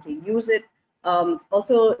encouraging them to use it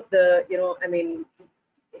Also, I mean,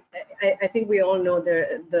 I think we all know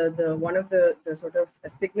the one of the sort of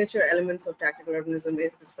signature elements of tactical urbanism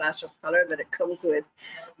is the splash of color that it comes with.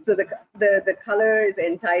 So the color is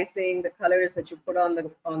enticing. The colors that you put on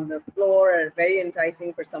the floor are very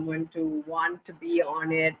enticing for someone to want to be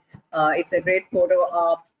on it. It's a great photo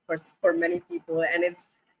op for many people, and it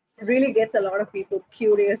really gets a lot of people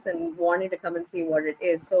curious and wanting to come and see what it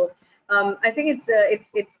is. So I think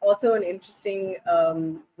it's also an interesting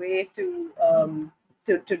way to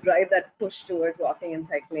drive that push towards walking and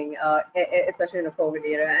cycling, especially in the COVID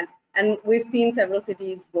era. And we've seen several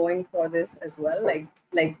cities going for this as well. Like,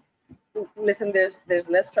 listen, there's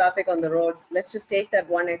less traffic on the roads. Let's just take that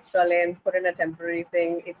one extra lane, put in a temporary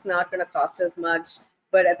thing. It's not going to cost us much,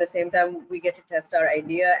 but at the same time, we get to test our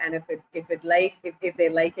idea. And if they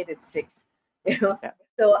like it, it sticks. You know. Yeah.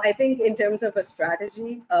 So I think in terms of a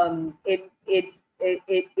strategy, it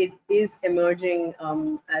is emerging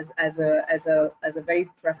as a very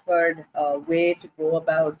preferred way to go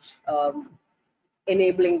about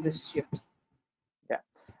enabling this shift. Yeah,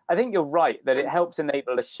 I think you're right that it helps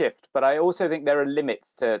enable a shift, but I also think there are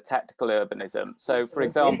limits to tactical urbanism. So, for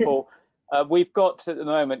example, we've got at the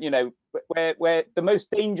moment, where the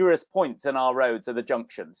most dangerous points in our roads are the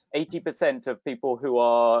junctions. 80% of people who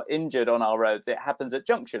are injured on our roads, it happens at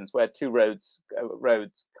junctions where two roads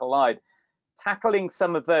collide. Tackling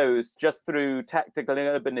some of those just through tactical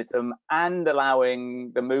urbanism and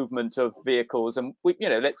allowing the movement of vehicles, and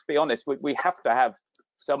let's be honest, we have to have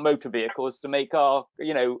some motor vehicles to make our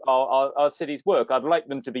cities work. I'd like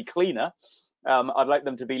them to be cleaner. I'd like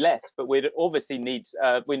them to be less, but we'd obviously need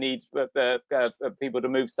people to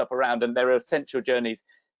move stuff around, and there are essential journeys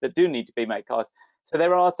that do need to be made cars. So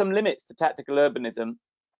there are some limits to tactical urbanism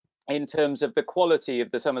in terms of the quality of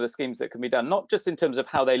some of the schemes that can be done, not just in terms of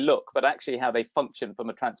how they look, but actually how they function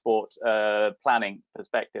from a transport planning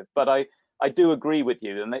perspective. But I do agree with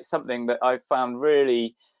you, and it's something that I found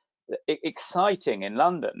really exciting in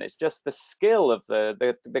London. It's just the skill of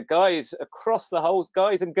the guys across the whole,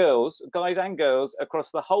 guys and girls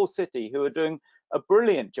across the whole city who are doing a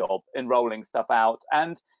brilliant job in rolling stuff out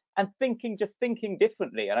and thinking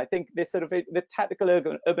differently. And I think this sort of the tactical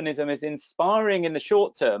urbanism is inspiring in the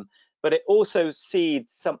short term, but it also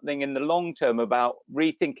seeds something in the long term about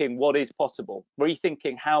rethinking what is possible,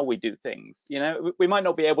 rethinking how we do things. We might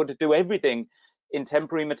not be able to do everything in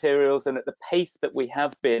temporary materials and at the pace that we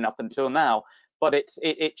have been up until now, but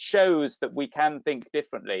it shows that we can think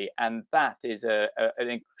differently, and that is an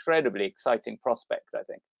incredibly exciting prospect, I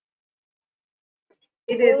think.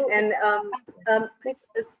 It is, and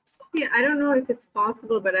Sophia, I don't know if it's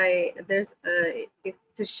possible, but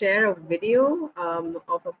to share a video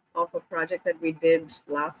of a project that we did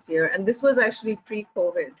last year, and this was actually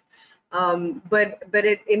pre-COVID, but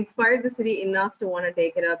it inspired the city enough to want to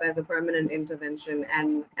take it up as a permanent intervention,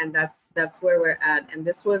 and that's where we're at. And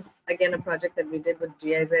this was again a project that we did with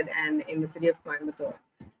GIZ and in the city of Coimbatore.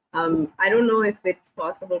 I don't know if it's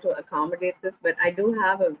possible to accommodate this, but I do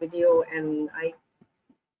have a video, and I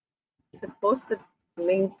could post the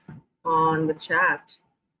link on the chat.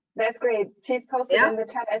 That's great. Please post it in the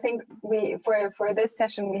chat. I think we for this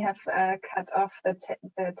session we have cut off the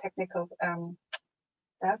technical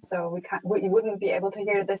stuff, so we wouldn't be able to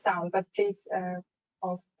hear the sound. But please,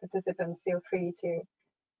 all participants, feel free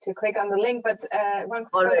to click on the link. But one.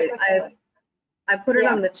 All right, I put it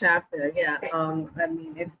on the chat there. Yeah. I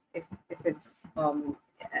mean, if it's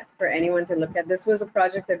for anyone to look at. This was a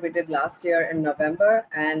project that we did last year in November,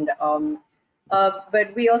 and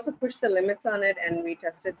but we also pushed the limits on it, and we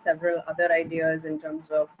tested several other ideas in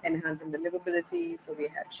terms of enhancing the livability. So we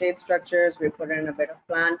had shade structures, we put in a bit of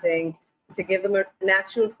planting to give them a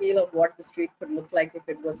natural feel of what the street could look like if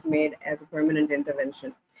it was made as a permanent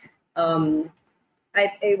intervention. I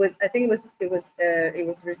think it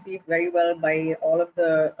was received very well by all of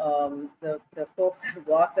the folks that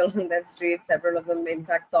walked along that street. Several of them, in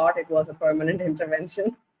fact, thought it was a permanent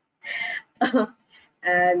intervention,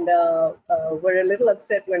 and were a little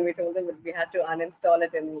upset when we told them that we had to uninstall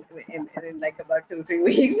it in like about 2-3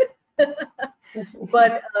 weeks.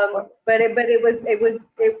 but it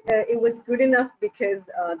was good enough because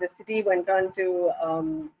the city went on to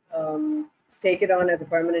take it on as a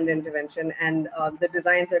permanent intervention, and the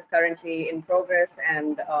designs are currently in progress,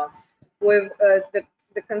 and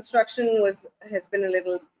the construction has been a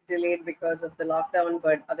little delayed because of the lockdown,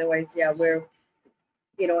 but otherwise, yeah, we're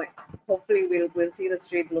hopefully we'll see the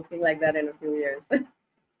street looking like that in a few years.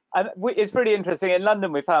 And it's pretty interesting. In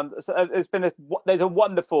London, we found there's a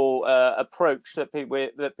wonderful approach that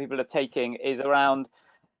people are taking is around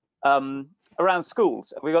around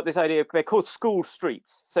schools. We got this idea, they're called school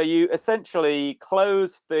streets. So you essentially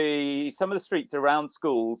close some of the streets around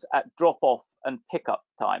schools at drop off and pickup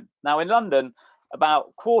time. Now in London,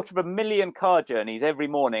 about 250,000 car journeys every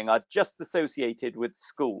morning are just associated with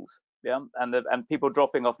schools, yeah, and people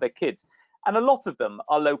dropping off their kids. And a lot of them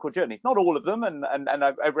are local journeys, not all of them, and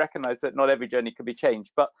I recognize that not every journey can be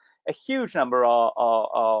changed, but a huge number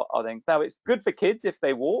are things. Now it's good for kids if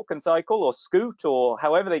they walk and cycle or scoot or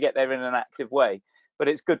however they get there in an active way, but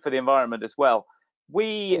it's good for the environment as well.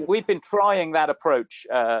 We've been trying that approach.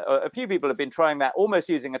 A few people have been trying that, almost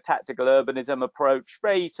using a tactical urbanism approach,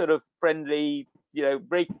 very sort of friendly, you know,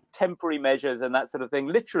 very temporary measures and that sort of thing.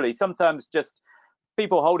 Literally, sometimes just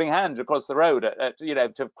people holding hands across the road, you know,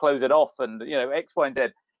 to close it off, and you know, X, Y, and Z.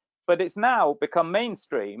 But it's now become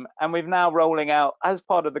mainstream, and we've now rolling out, as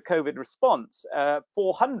part of the COVID response,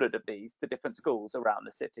 400 of these to different schools around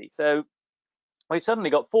the city. So we've suddenly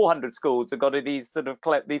got 400 schools that got these sort of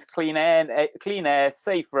these clean air,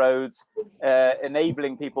 safe roads,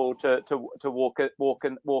 enabling people to walk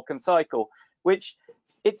and cycle. Which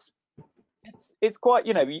it's quite,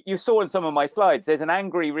 you know, you saw in some of my slides, there's an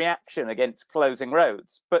angry reaction against closing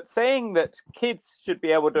roads, but saying that kids should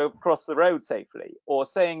be able to cross the road safely, or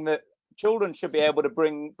saying that children should be able to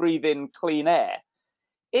breathe in clean air,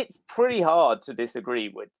 it's pretty hard to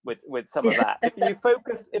disagree with some of that.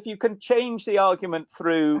 If you can change the argument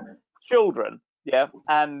through children, yeah,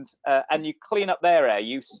 and you clean up their air,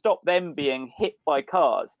 you stop them being hit by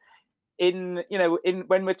cars. When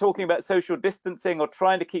we're talking about social distancing or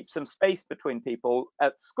trying to keep some space between people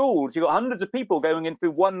at schools, you've got hundreds of people going in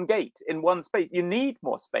through one gate in one space. You need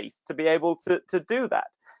more space to be able to do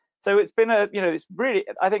that. So it's been it's really,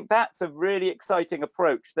 I think that's a really exciting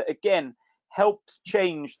approach that again helps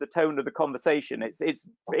change the tone of the conversation. It's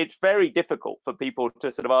very difficult for people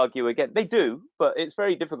to sort of argue against. They do, but it's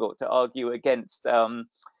very difficult to argue against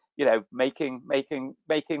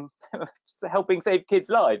helping save kids'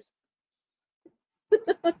 lives.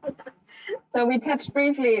 So we touched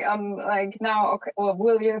briefly on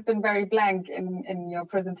Will, you have been very blank in your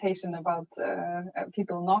presentation about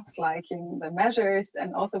people not liking the measures,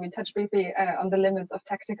 and also we touched briefly on the limits of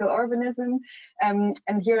tactical urbanism. And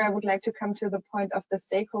here I would like to come to the point of the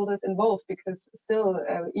stakeholders involved, because still,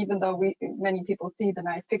 even though many people see the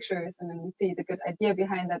nice pictures and then see the good idea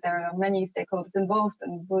behind that, there are many stakeholders involved.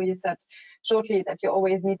 And Will, you said shortly that you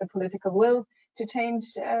always need the political will to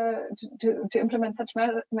change, to implement such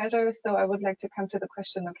measures. So I would like to come to the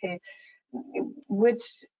question, okay,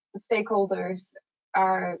 which stakeholders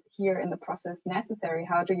are here in the process necessary?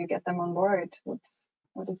 How do you get them on board? What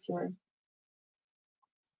is your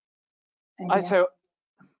idea?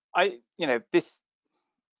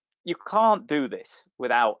 You can't do this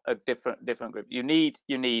without a different group. You need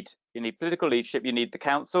political leadership. You need the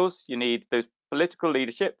councils. You need the political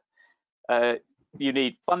leadership. You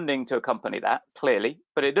need funding to accompany that, clearly,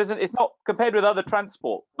 but it's not, compared with other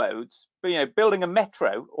transport modes, but building a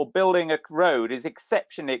metro or building a road is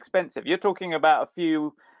exceptionally expensive. You're talking about a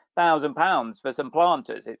few £1,000s for some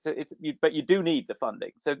planters. But you do need the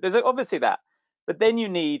funding. So there's obviously that, but then you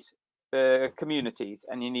need the communities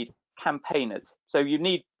and you need campaigners. So you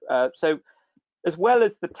need so as well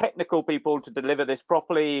as the technical people to deliver this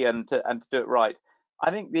properly and to do it right, I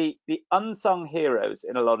think the unsung heroes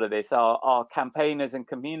in a lot of this are campaigners and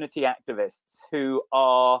community activists who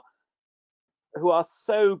are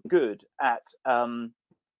so good at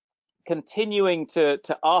continuing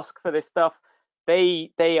to ask for this stuff.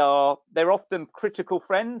 They're often critical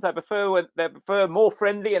friends. I prefer more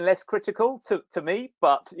friendly and less critical to me,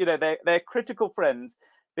 but they're critical friends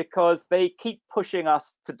because they keep pushing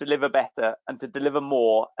us to deliver better and to deliver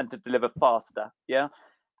more and to deliver faster. Yeah.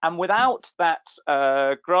 And without that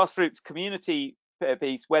grassroots community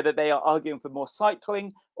piece, whether they are arguing for more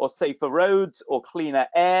cycling or safer roads or cleaner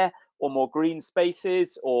air or more green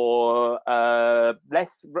spaces or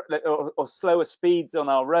less or slower speeds on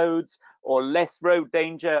our roads or less road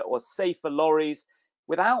danger or safer lorries,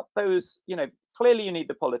 without those, clearly you need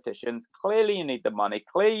the politicians, clearly you need the money,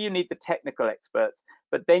 clearly you need the technical experts,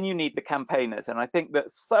 but then you need the campaigners. And I think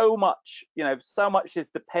that so much is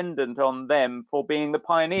dependent on them for being the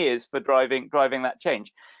pioneers for driving that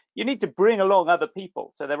change. You need to bring along other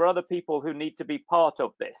people. So there are other people who need to be part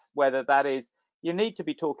of this, whether that is, you need to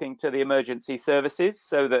be talking to the emergency services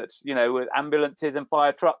so that, ambulances and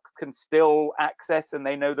fire trucks can still access and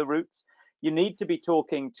they know the routes. You need to be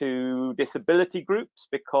talking to disability groups,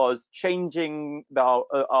 because changing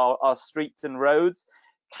our streets and roads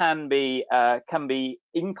can be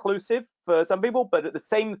inclusive for some people, but the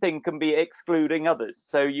same thing can be excluding others.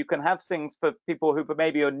 So you can have things for people who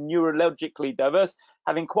maybe are neurologically diverse.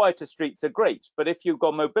 Having quieter streets are great, but if you've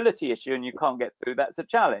got a mobility issue and you can't get through, that's a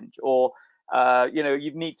challenge. Or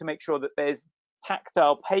you need to make sure that there's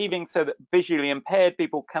tactile paving so that visually impaired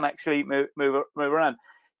people can actually move around.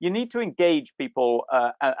 You need to engage people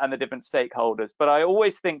and the different stakeholders. But I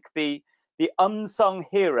always think the unsung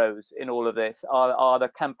heroes in all of this are the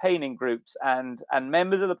campaigning groups and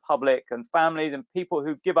members of the public and families and people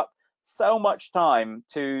who give up so much time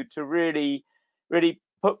to really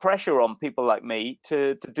put pressure on people like me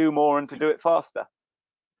to do more and to do it faster.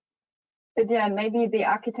 But yeah, maybe the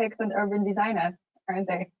architects and urban designers, aren't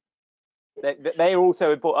they? They're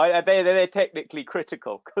also important. They're technically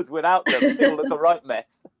critical, because without them, it'll look a right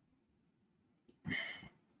mess.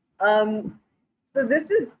 So this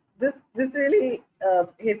really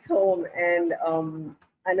hits home, and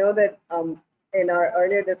I know that in our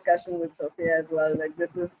earlier discussion with Sophia as well, like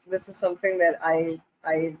this is something that I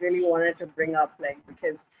really wanted to bring up, like,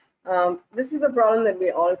 because this is a problem that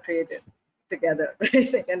we all created together,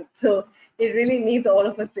 right? And so it really needs all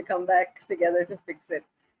of us to come back together to fix it.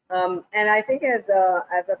 And I think as a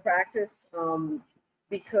practice,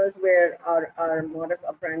 because our modus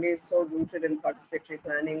operandi is so rooted in participatory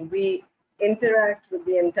planning, we interact with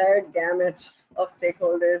the entire gamut of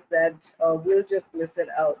stakeholders that will just miss it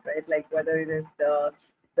out, right? Like whether it is the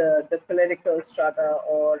political strata,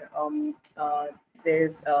 or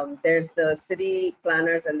there's the city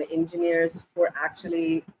planners and the engineers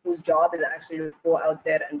whose job is actually to go out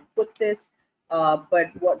there and put this.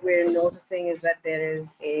 But what we're noticing is that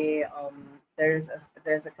there's a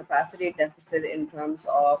capacity deficit in terms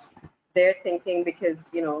of their thinking, because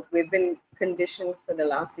we've been conditioned for the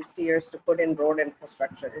last 60 years to put in road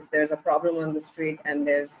infrastructure. If there's a problem on the street and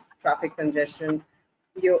there's traffic congestion,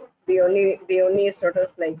 the only sort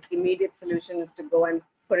of like immediate solution is to go and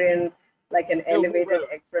put in like an elevated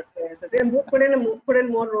expressway, put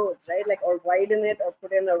in more roads, right? Like, or widen it, or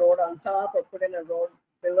put in a road on top, or put in a road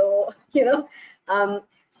below,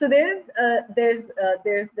 So there's the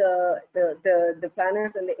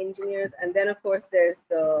planners and the engineers, and then of course there's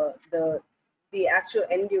the actual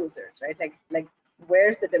end users, right? Like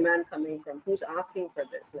where's the demand coming from? Who's asking for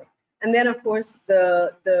this? Like, and then of course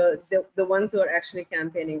the ones who are actually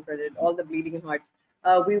campaigning for it, all the bleeding hearts.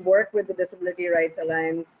 We work with the Disability Rights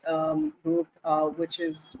Alliance group, which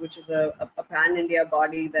is a pan-India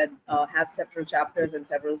body that has several chapters in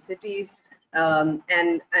several cities.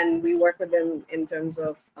 And we work with them in terms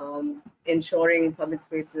of ensuring public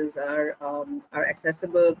spaces are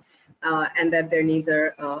accessible and that their needs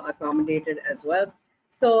are accommodated as well.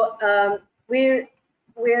 So we're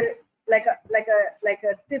like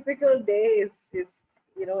a typical day is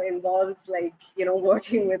involves like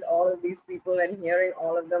working with all of these people and hearing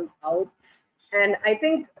all of them out. And I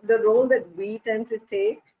think the role that we tend to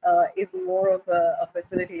take is more of a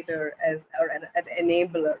facilitator or an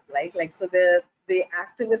enabler, right? Like, so the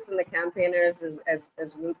activists and the campaigners,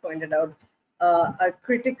 as Will pointed out, are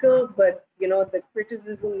critical, but the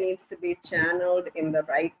criticism needs to be channeled in the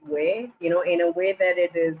right way, in a way that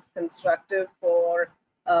it is constructive for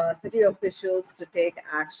city officials to take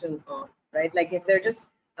action on, right? Like if they're just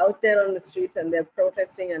out there on the streets and they're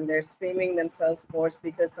protesting and they're screaming themselves hoarse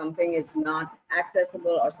because something is not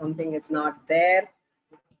accessible or something is not there,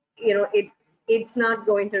 it's not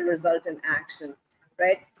going to result in action,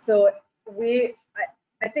 right? So I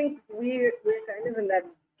think we're kind of in that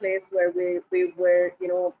place where we were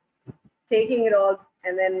taking it all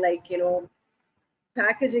and then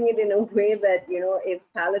packaging it in a way that is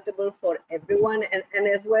palatable for everyone, and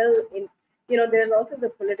as well in there's also the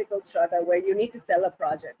political strata where you need to sell a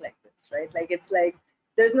project like this, right? Like it's like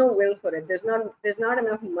there's no will for it. There's not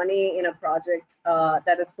enough money in a project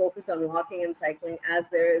that is focused on walking and cycling as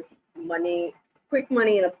there is quick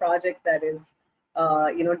money in a project that is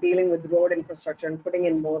dealing with road infrastructure and putting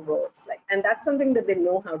in more roads. And that's something that they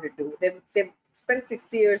know how to do. They've spent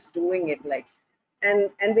 60 years doing it. And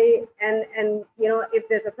if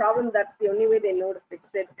there's a problem, that's the only way they know to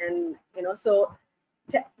fix it. And so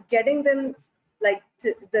getting them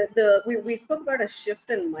we spoke about a shift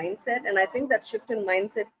in mindset, and I think that shift in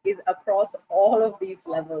mindset is across all of these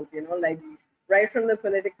levels, right from the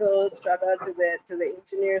political strata to the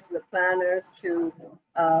engineers, to the planners, to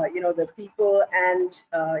the people, and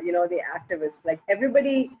the activists. Like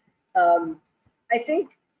everybody, I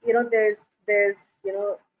think there's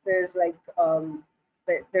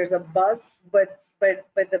a buzz, but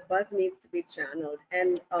the buzz needs to be channeled.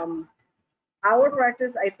 And our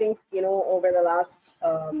practice, I think, over the last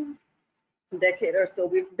decade or so,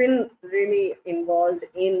 we've been really involved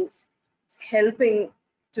in helping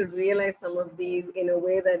to realize some of these in a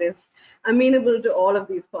way that is amenable to all of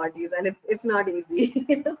these parties, and it's not easy.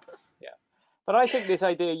 Yeah, but I think this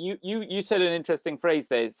idea, you said an interesting phrase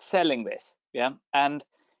there, is selling this. Yeah, and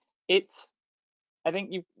it's, I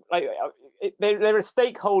think you like there are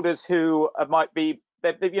stakeholders who might be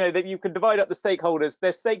that you can divide up the stakeholders.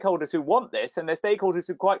 There's stakeholders who want this, and there's stakeholders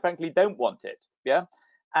who quite frankly don't want it. Yeah,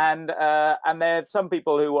 and there are some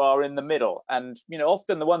people who are in the middle, and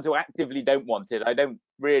often the ones who actively don't want it, I don't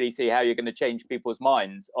really see how you're going to change people's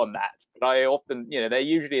minds on that. But I often, they're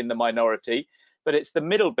usually in the minority. But it's the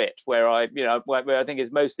middle bit where where I think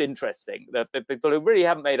is most interesting. The people who really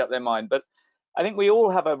haven't made up their mind, but I think we all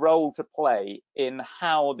have a role to play in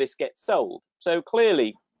how this gets sold. So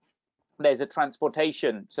clearly, there's a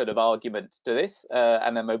transportation sort of argument to this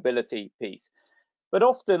and a mobility piece. But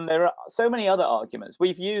often there are so many other arguments.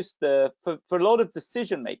 We've used for a lot of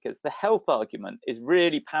decision makers, the health argument is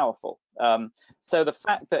really powerful. So the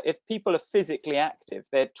fact that if people are physically active,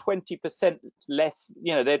 they're 20% less,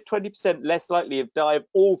 they're 20% less likely to die of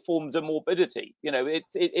all forms of morbidity.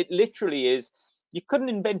 It literally is. You couldn't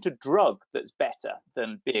invent a drug that's better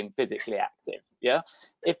than being physically active. Yeah.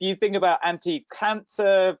 If you think about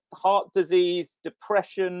anti-cancer, heart disease,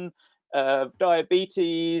 depression,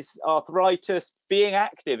 diabetes, arthritis, being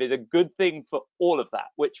active is a good thing for all of that,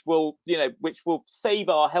 which will save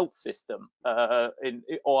our health system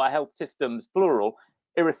or our health systems plural,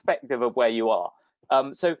 irrespective of where you are.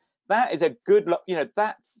 So that is a good,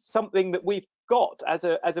 that's something that we've got as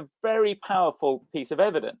a very powerful piece of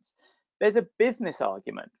evidence. There's a business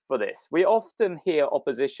argument for this. We often hear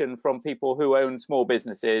opposition from people who own small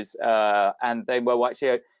businesses, and they will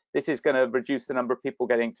actually, this is going to reduce the number of people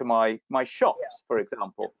getting to my shops, for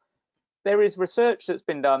example. There is research that's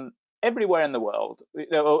been done everywhere in the world,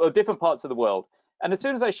 or different parts of the world. And as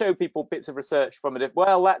soon as I show people bits of research from it,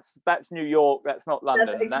 well, that's New York, that's not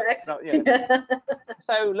London. That's not,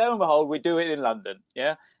 So lo and behold, we do it in London.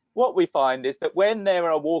 Yeah. What we find is that when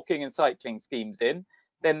there are walking and cycling schemes in,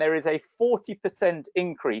 then there is a 40%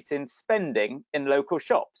 increase in spending in local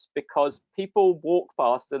shops because people walk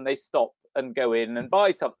past and they stop and go in and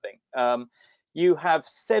buy something. You have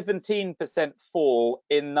 17% fall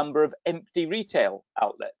in number of empty retail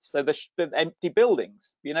outlets. So the empty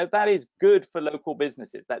buildings, that is good for local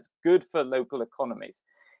businesses. That's good for local economies.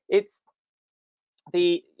 It's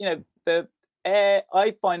the air.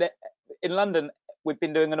 I find it in London, we've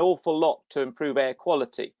been doing an awful lot to improve air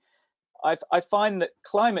quality. I find that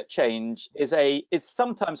climate change is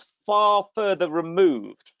sometimes far further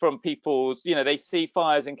removed from people's, they see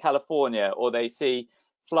fires in California, or they see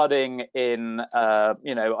flooding in, I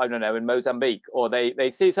don't know, in Mozambique, or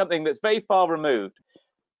they see something that's very far removed.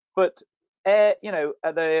 But air,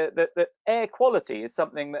 the air quality is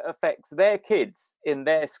something that affects their kids in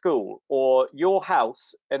their school, or your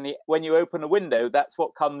house, and when you open a window, that's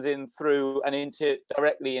what comes in through and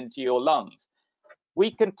directly into your lungs. We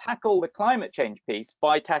can tackle the climate change piece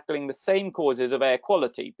by tackling the same causes of air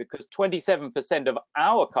quality, because 27% of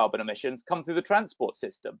our carbon emissions come through the transport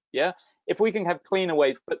system. Yeah, if we can have cleaner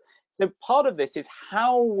ways. But so part of this is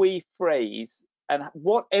how we phrase and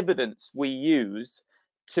what evidence we use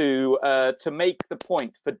to make the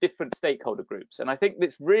point for different stakeholder groups. And I think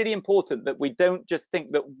it's really important that we don't just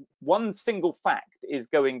think that one single fact is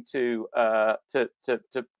going to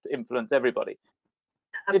influence everybody.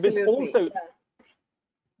 Absolutely.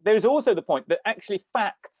 There's also the point that actually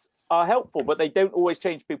facts are helpful, but they don't always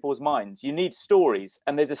change people's minds. You need stories,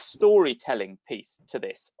 and there's a storytelling piece to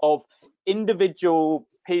this of individual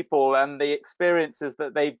people and the experiences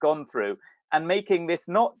that they've gone through, and making this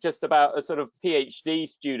not just about a sort of PhD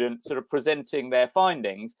student sort of presenting their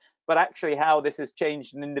findings, but actually how this has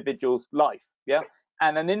changed an individual's life. Yeah.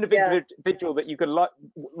 And an individual that you could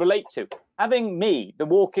relate to. Having me, the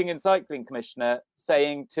walking and cycling commissioner,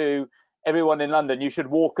 saying to everyone in London, you should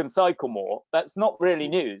walk and cycle more, that's not really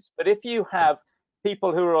news. But if you have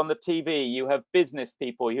people who are on the TV, you have business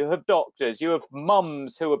people, you have doctors, you have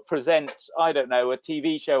mums who present, I don't know, a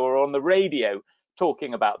TV show or on the radio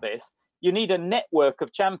talking about this, you need a network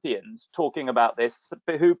of champions talking about this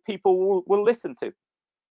who people will listen to.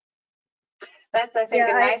 That's, I think,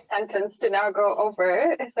 a nice sentence to now go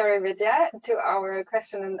over, sorry, Vidya, to our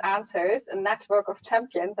question and answers, a network of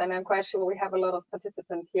champions. And I'm quite sure we have a lot of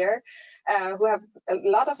participants here who have a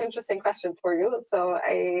lot of interesting questions for you. So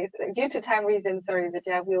due to time reasons, sorry,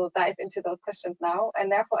 Vidya, we will dive into those questions now. And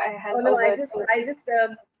therefore I hand over I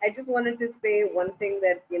just wanted to say one thing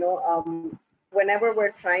that, whenever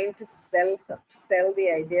we're trying to sell the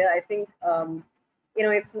idea, I think,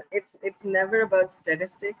 it's never about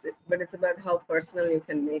statistics, but it's about how personal you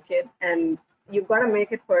can make it. And you've got to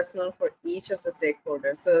make it personal for each of the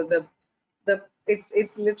stakeholders. So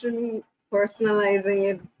it's literally personalizing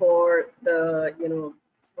it for the, you know,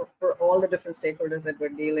 for all the different stakeholders that we're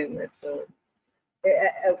dealing with. So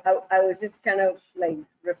I was just kind of like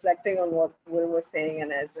reflecting on what Will was saying,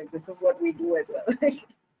 and I was like, this is what we do as well.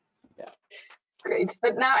 Yeah. Great.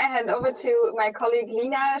 But now I hand over to my colleague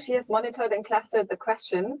Lina. She has monitored and clustered the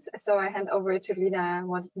questions. So I hand over to Lina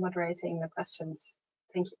moderating the questions.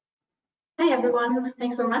 Thank you. Hi, everyone.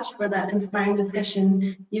 Thanks so much for that inspiring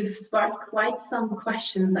discussion. You've sparked quite some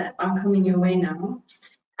questions that are coming your way now.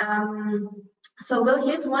 So, Will,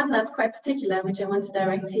 here's one that's quite particular, which I want to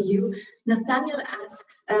direct to you. Nathaniel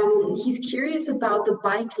asks, he's curious about the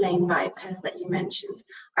bike lane bypass that you mentioned.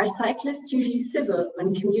 Are cyclists usually civil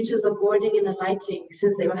when commuters are boarding and alighting,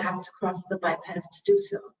 since they will have to cross the bypass to do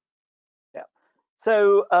so? Yeah.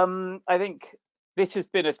 So I think this has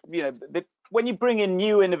been when you bring in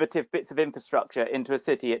new innovative bits of infrastructure into a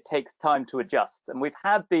city, it takes time to adjust. And we've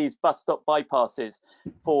had these bus stop bypasses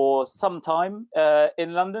for some time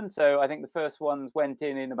in London. So I think the first ones went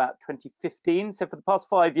in about 2015. So for the past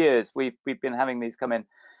 5 years, we've been having these come in.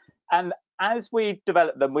 And as we've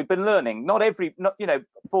developed them, we've been learning.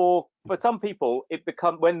 For some people, it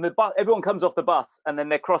becomes when everyone comes off the bus and then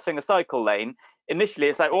they're crossing a cycle lane. Initially,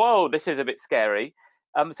 it's like, whoa, this is a bit scary.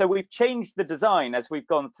 So we've changed the design as we've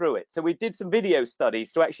gone through it. So we did some video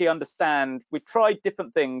studies to actually understand. We tried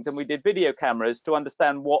different things, and we did video cameras to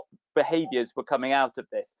understand what behaviours were coming out of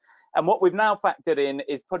this. And what we've now factored in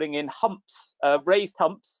is putting in humps, raised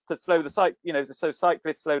humps to slow the so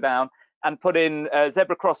cyclists slow down, and put in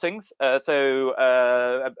zebra crossings. Zebra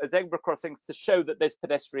crossings to show that there's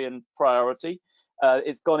pedestrian priority.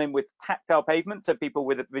 It's gone in with tactile pavement, so people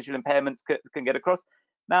with visual impairments can get across.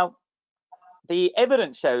 Now, the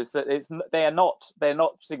evidence shows that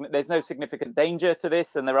there's no significant danger to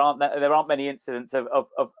this, and there aren't many incidents of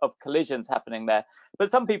collisions happening there.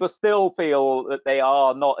 But some people still feel that they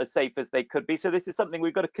are not as safe as they could be. So this is something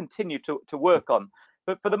we've got to continue to work on.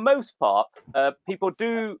 But for the most part, people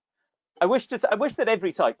do. I wish that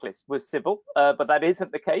every cyclist was civil, but that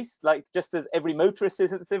isn't the case. Like, just as every motorist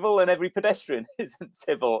isn't civil and every pedestrian isn't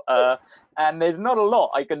civil, and there's not a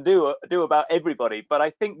lot I can do about everybody. But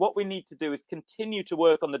I think what we need to do is continue to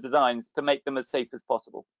work on the designs to make them as safe as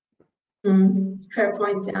possible. Fair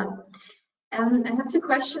point, yeah. I have two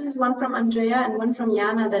questions, one from Andrea and one from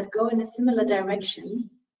Jana, that go in a similar direction.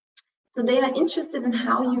 So they are interested in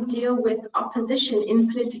how you deal with opposition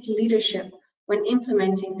in political leadership when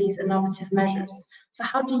implementing these innovative measures. So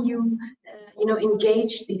how do you,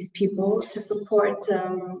 engage these people to support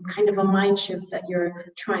kind of a mind shift that you're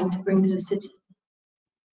trying to bring to the city?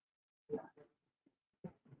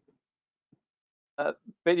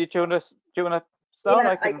 Vidhya, do you want to start?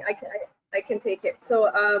 Yeah, I can take it. So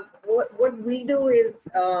what we do is,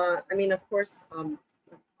 of course,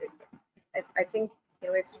 I think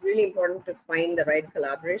it's really important to find the right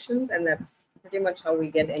collaborations, and that's pretty much how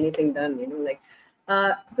we get anything done.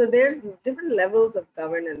 So there's different levels of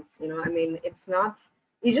governance. It's not,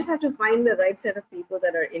 you just have to find the right set of people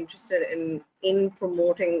that are interested in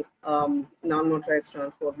promoting non-motorized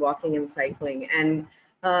transport, walking and cycling. And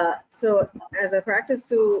so as a practice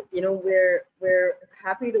too, we're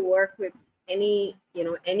happy to work with any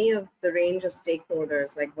of the range of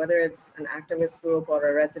stakeholders, like whether it's an activist group or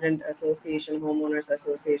a resident association, homeowners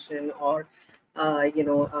association, or a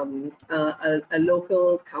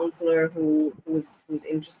local councillor who's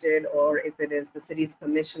interested, or if it is the city's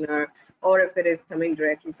commissioner, or if it is coming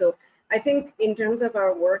directly. So I think in terms of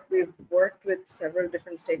our work, we've worked with several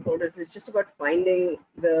different stakeholders. It's just about finding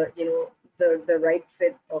the right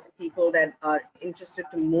fit of people that are interested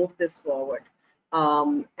to move this forward.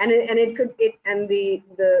 And the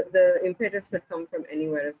impetus could come from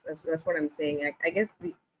anywhere. That's what I'm saying. I guess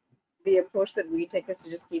the approach that we take is to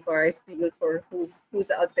just keep our eyes peeled for who's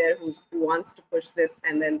out there, who wants to push this,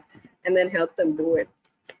 and then help them do it.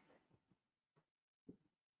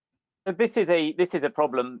 This is a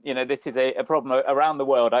problem. This is a problem around the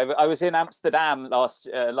world. I was in Amsterdam last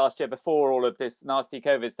year before all of this nasty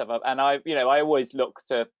COVID stuff up, and I always look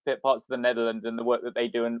to parts of the Netherlands and the work that they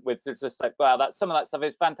do, and it's just like, wow, some of that stuff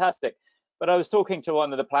is fantastic. But I was talking to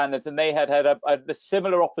one of the planners, and they had a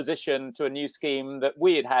similar opposition to a new scheme that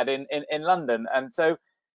we had in London, and so.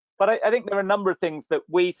 But I think there are a number of things that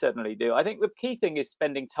we certainly do. I think the key thing is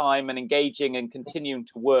spending time and engaging and continuing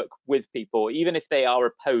to work with people, even if they are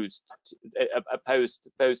opposed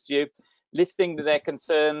to you. listening to their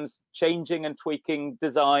concerns, changing and tweaking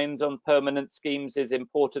designs on permanent schemes is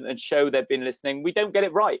important, and show they've been listening. We don't get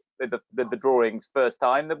it right with the drawings first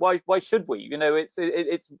time. Why should we? You know, it's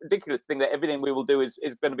ridiculous to think that everything we will do is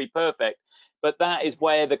going to be perfect. But that is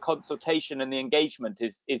where the consultation and the engagement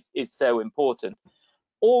is so important.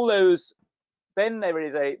 All those. Then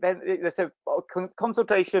there's a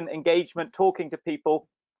consultation, engagement, talking to people,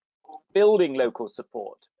 building local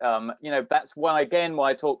support. You know, that's why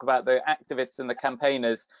I talk about the activists and the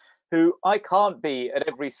campaigners who I can't be at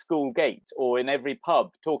every school gate or in every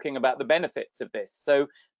pub talking about the benefits of this. So,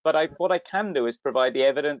 but what I can do is provide the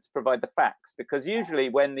evidence, provide the facts, because usually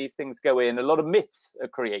when these things go in, a lot of myths are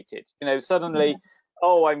created. You know, suddenly,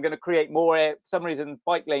 oh, I'm going to create more air, for some reason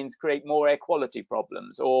bike lanes create more air quality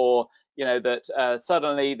problems, or you know that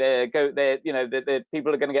suddenly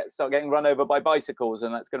people are going to start getting run over by bicycles,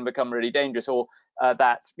 and that's going to become really dangerous, or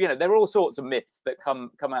that, you know, there are all sorts of myths that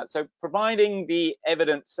come out. So providing the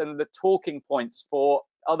evidence and the talking points for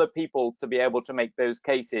other people to be able to make those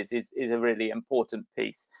cases is a really important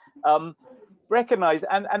piece. Recognize,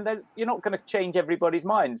 and then you're not going to change everybody's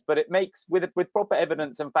minds, but it makes, with proper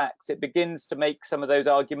evidence and facts, it begins to make some of those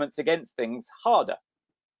arguments against things harder.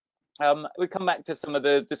 We come back to some of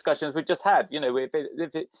the discussions we've just had. You know, if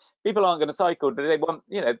people aren't going to cycle, do they want,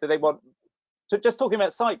 you know, do they want? So just talking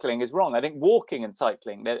about cycling is wrong. I think walking and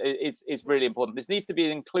cycling is really important. This needs to be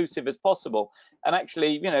as inclusive as possible. And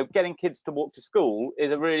actually, you know, getting kids to walk to school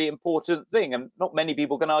is a really important thing, and not many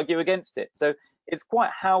people can argue against it. So it's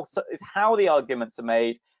how the arguments are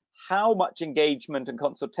made, how much engagement and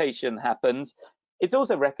consultation happens. It's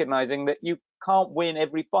also recognizing that you can't win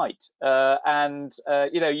every fight,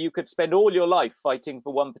 you know, you could spend all your life fighting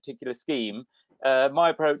for one particular scheme. My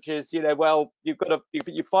approach is, you know, well, you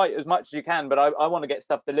fight as much as you can, but I want to get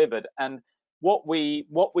stuff delivered. And what we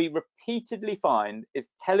repeatedly find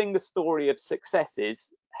is telling the story of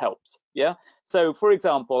successes helps. Yeah. So, for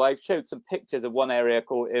example, I showed some pictures of one area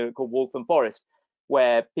called Waltham Forest,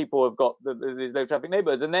 where people have got the low traffic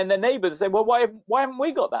neighbourhoods, and then their neighbours say, well, why haven't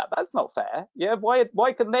we got that? That's not fair. Yeah,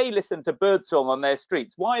 why can they listen to birdsong on their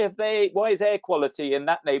streets? Why is air quality in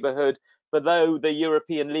that neighbourhood below the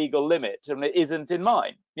European legal limit and it isn't in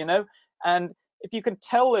mine? You know, and if you can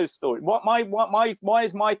tell those stories, why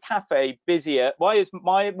is my cafe busier? Why isn't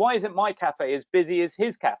my cafe as busy as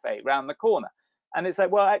his cafe round the corner? And it's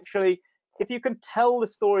like, well, actually, if you can tell the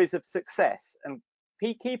stories of success and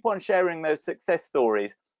keep on sharing those success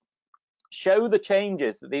stories, show the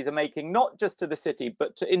changes that these are making, not just to the city,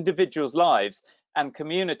 but to individuals' lives and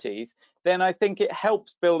communities, then I think it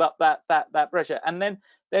helps build up that pressure. And then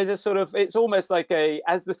there's a sort of, it's almost like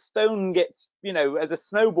as the stone gets, you know, as a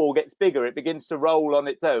snowball gets bigger, it begins to roll on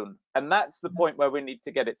its own. And that's the point where we need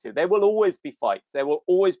to get it to. There will always be fights. There will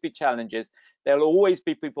always be challenges. There will always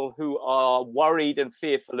be people who are worried and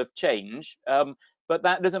fearful of change. But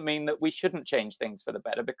that doesn't mean that we shouldn't change things for the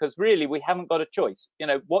better, because really we haven't got a choice. You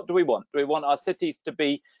know, what do we want? Do we want our cities to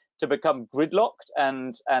become gridlocked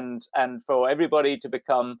and for everybody to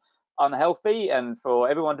become unhealthy and for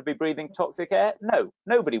everyone to be breathing toxic air? No,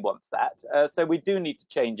 nobody wants that. So we do need to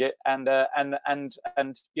change it, and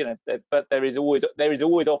you know, but there is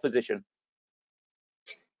always opposition.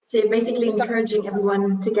 So you're basically encouraging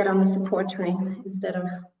everyone to get on the support train instead of.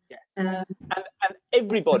 Yes. And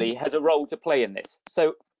everybody has a role to play in this.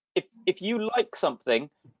 So if you like something,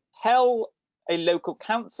 tell a local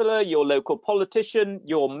councillor, your local politician,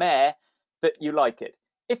 your mayor that you like it.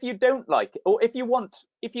 If you don't like it, or if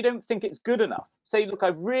you don't think it's good enough, say, look, I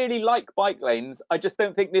really like bike lanes, I just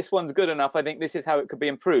don't think this one's good enough. I think this is how it could be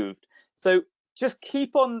improved. So just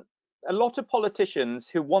keep on. A lot of politicians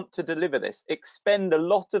who want to deliver this expend a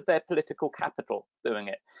lot of their political capital doing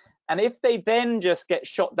it. And if they then just get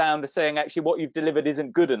shot down to saying, actually, what you've delivered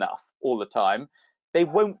isn't good enough all the time, they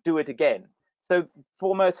won't do it again. So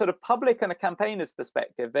from a sort of public and a campaigner's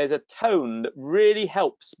perspective, there's a tone that really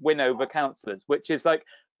helps win over councillors, which is like,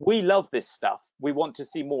 we love this stuff. We want to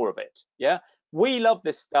see more of it. Yeah, we love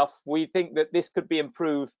this stuff. We think that this could be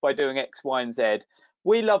improved by doing X, Y, and Z.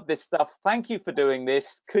 We love this stuff. Thank you for doing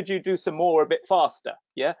this. Could you do some more a bit faster?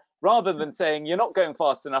 Yeah. Rather than saying, you're not going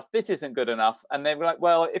fast enough, this isn't good enough. And they're like,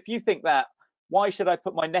 well, if you think that, why should I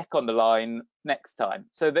put my neck on the line next time?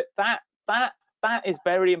 So that is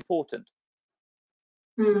very important.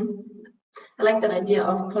 I like that idea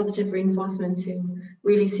of positive reinforcement to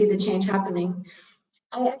really see the change happening.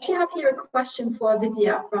 I actually have here a question for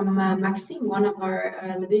Vidhya from Maxime, one of our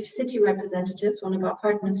Lviv city representatives, one of our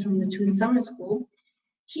partners from the TUMI summer school.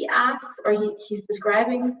 He asks, or he's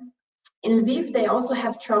describing, in Lviv, they also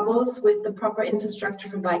have troubles with the proper infrastructure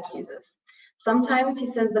for bike users. Sometimes he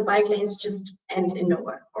says the bike lanes just end in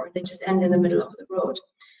nowhere, or they just end in the middle of the road.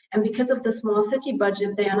 And because of the small city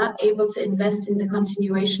budget, they are not able to invest in the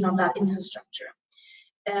continuation of that infrastructure.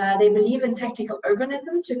 They believe in tactical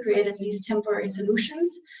urbanism to create at least temporary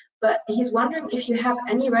solutions, but he's wondering if you have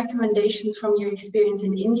any recommendations from your experience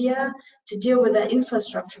in India to deal with that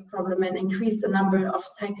infrastructure problem and increase the number of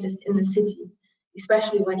cyclists in the city,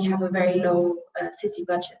 especially when you have a very low city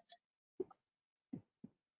budget.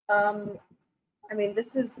 I mean,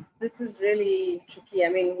 this is really tricky. I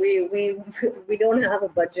mean, we don't have a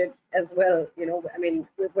budget as well, you know. I mean,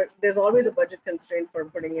 there's always a budget constraint for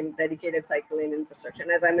putting in dedicated cycle lane infrastructure.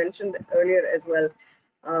 And as I mentioned earlier as well,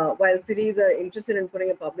 while cities are interested in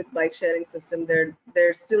putting a public bike sharing system,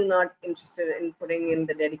 they're still not interested in putting in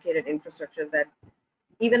the dedicated infrastructure that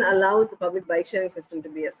even allows the public bike sharing system to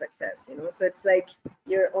be a success, you know. So it's like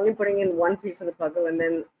you're only putting in one piece of the puzzle and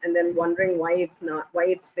then wondering why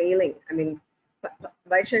it's failing. I mean,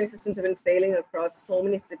 bike sharing systems have been failing across so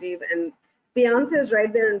many cities, and the answer is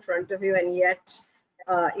right there in front of you, and yet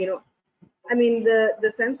you know, I mean,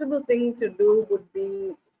 the sensible thing to do would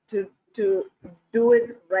be to do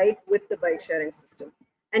it right with the bike sharing system.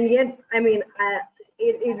 And yet, I mean,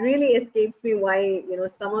 it really escapes me why, you know,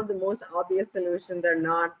 some of the most obvious solutions are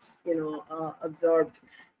not, you know, absorbed.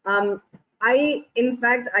 In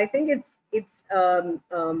fact, I think it's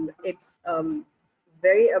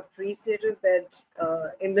very appreciated that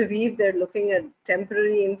in Lviv they're looking at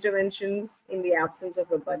temporary interventions in the absence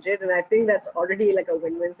of a budget, and I think that's already like a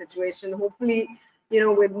win-win situation. Hopefully, you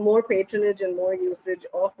know, with more patronage and more usage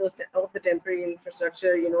of the temporary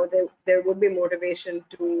infrastructure, you know, there would be motivation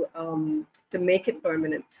to make it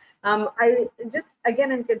permanent. I just,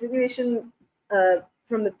 again, in continuation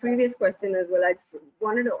from the previous question as well, I just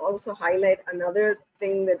wanted to also highlight another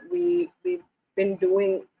thing that we've been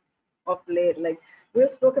doing of late. Like, Will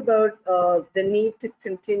spoke about the need to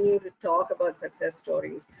continue to talk about success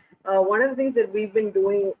stories. One of the things that we've been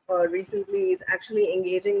doing recently is actually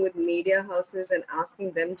engaging with media houses and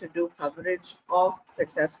asking them to do coverage of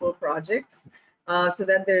successful projects, so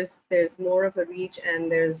that there's more of a reach,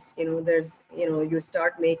 and you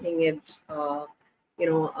start making it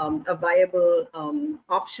a viable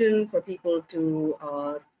option for people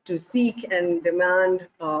to seek and demand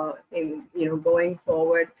in going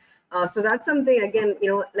forward. So that's something, again,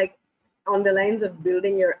 like on the lines of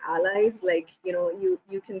building your allies, like, you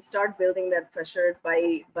can start building that pressure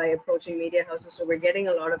by approaching media houses. So we're getting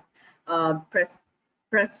a lot of press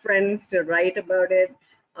friends to write about it,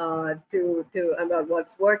 about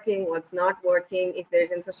what's working, what's not working. If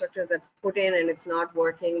there's infrastructure that's put in and it's not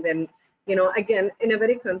working, then, again, in a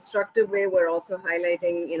very constructive way, we're also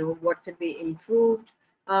highlighting, what could be improved.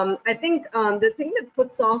 I think the thing that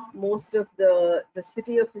puts off most of the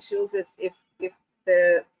city officials is if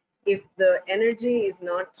the energy is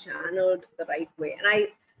not channeled the right way,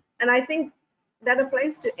 and I think that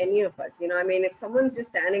applies to any of us. I mean, if someone's just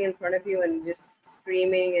standing in front of you and just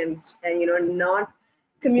screaming and not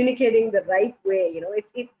communicating the right way,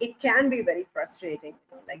 it can be very frustrating.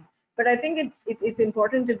 But I think it's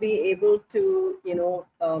important to be able to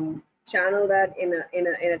channel that in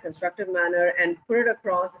a constructive manner and put it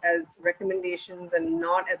across as recommendations and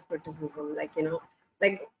not as criticism. Like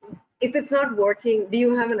if it's not working, do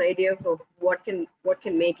you have an idea for what can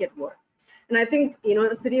make it work? And I think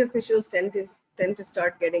city officials tend to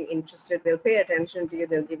start getting interested. They'll pay attention to you.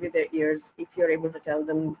 They'll give you their ears if you're able to tell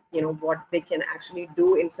them what they can actually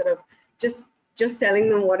do, instead of just telling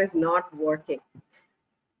them what is not working.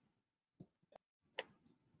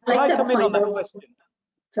 Can I come in on that question?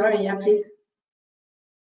 Sorry, yeah, please.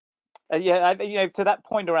 Yeah, to that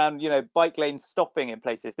point around, bike lanes stopping in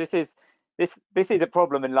places. This is a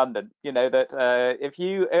problem in London. That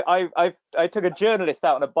I took a journalist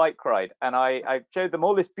out on a bike ride, and I showed them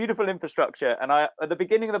all this beautiful infrastructure. And at the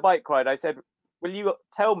beginning of the bike ride, I said, "Will you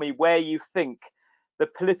tell me where you think the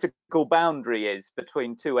political boundary is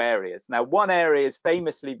between two areas?" Now, one area is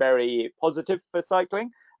famously very positive for cycling,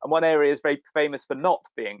 and one area is very famous for not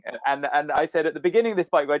being. And I said, at the beginning of this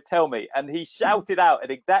bike ride, tell me. And he shouted out at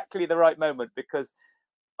exactly the right moment, because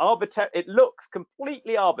it looks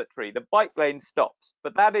completely arbitrary. The bike lane stops,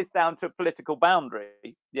 but that is down to a political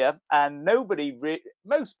boundary. Yeah. And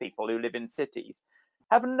most people who live in cities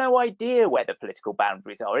have no idea where the political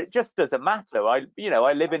boundaries are. It just doesn't matter. I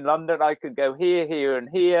live in London. I could go here, here, and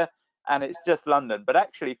here, and it's just London. But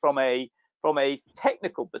actually, from a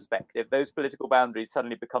technical perspective, those political boundaries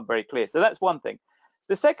suddenly become very clear. So that's one thing.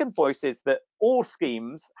 The second point is that all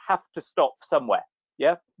schemes have to stop somewhere.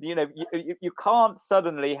 Yeah, you can't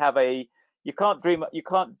suddenly have you can't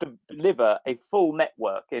deliver a full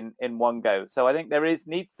network in one go. So I think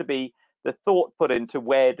needs to be the thought put into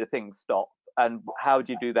where do things stop and how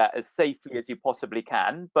do you do that as safely as you possibly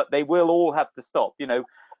can, but they will all have to stop. You know,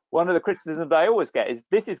 one of the criticisms I always get is,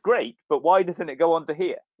 this is great, but why doesn't it go onto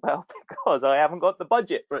here? Well, because I haven't got the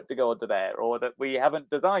budget for it to go onto there, or that we haven't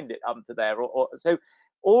designed it onto there, or so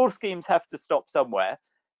all schemes have to stop somewhere.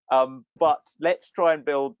 But let's try and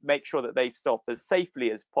make sure that they stop as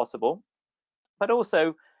safely as possible. But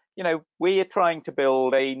also, you know, we are trying to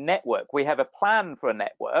build a network. We have a plan for a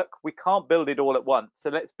network. We can't build it all at once. So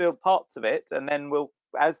let's build parts of it, and then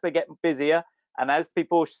as they get busier and as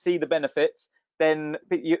people see the benefits, then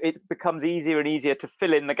it becomes easier and easier to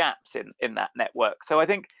fill in the gaps in that network. So I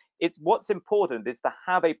think what's important is to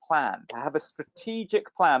have a plan, to have a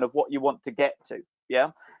strategic plan of what you want to get to, yeah,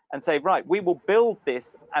 and say, right, we will build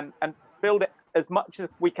this and build it as much as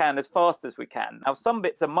we can, as fast as we can. Now, some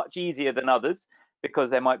bits are much easier than others,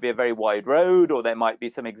 because there might be a very wide road, or there might be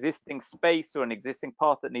some existing space or an existing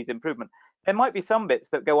path that needs improvement. There might be some bits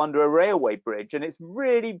that go under a railway bridge, and it's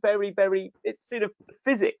really very, it's sort of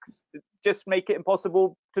physics just make it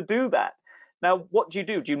impossible to do that. Now, what do?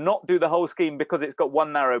 Do you not do the whole scheme because it's got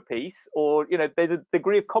one narrow piece? Or, you know, there's a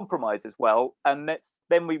degree of compromise as well, and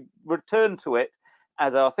then we return to it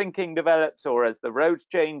as our thinking develops, or as the roads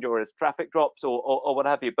change, or as traffic drops, or what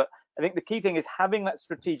have you. But I think the key thing is having that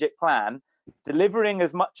strategic plan, delivering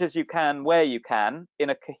as much as you can where you can in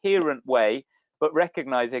a coherent way, but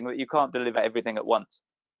recognizing that you can't deliver everything at once.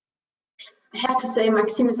 I have to say,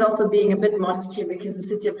 Maxime is also being a bit modest here, because the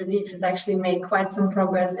city of Lviv has actually made quite some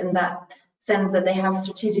progress in that sense, that they have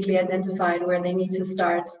strategically identified where they need to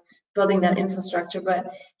start building that infrastructure.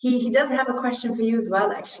 But he does have a question for you as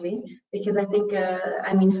well, actually, because I think,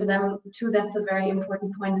 I mean, for them too, that's a very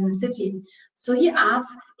important point in the city. So he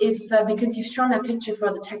asks if, because you've shown a picture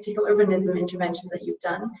for the tactical urbanism interventions that you've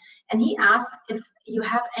done, and he asks if you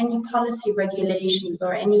have any policy regulations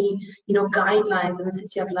or any, you know, guidelines in the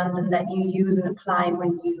City of London that you use and apply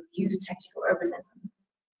when you use tactical urbanism.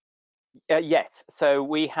 Yes, so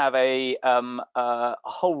we have a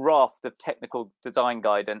whole raft of technical design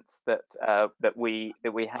guidance that we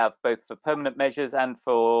have both for permanent measures and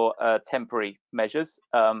for temporary measures.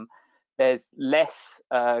 There's less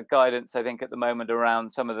guidance, I think, at the moment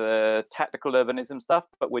around some of the tactical urbanism stuff,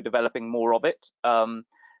 but we're developing more of it.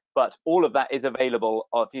 But all of that is available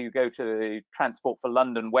if you go to the Transport for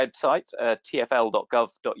London website,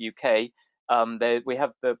 tfl.gov.uk. We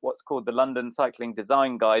have what's called the London Cycling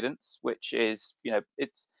Design Guidance, which is, you know,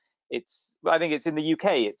 I think it's in the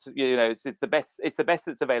UK. It's, you know, it's the best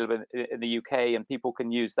that's available in the UK, and people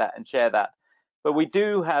can use that and share that. But we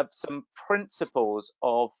do have some principles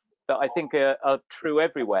that I think are true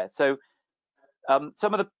everywhere. So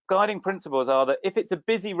some of the guiding principles are that if it's a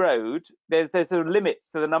busy road, there's sort of limits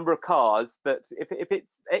to the number of cars, that if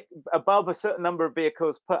it's above a certain number of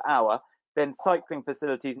vehicles per hour, then cycling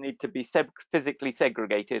facilities need to be physically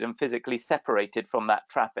segregated and physically separated from that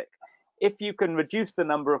traffic. If you can reduce the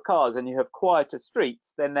number of cars and you have quieter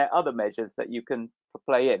streets, then there are other measures that you can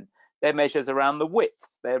play in. There are measures around the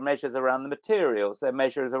width, there are measures around the materials, there are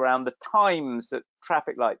measures around the times at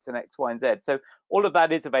traffic lights and X, Y, and Z. So all of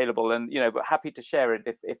that is available, and, you know, but happy to share it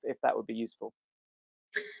if that would be useful.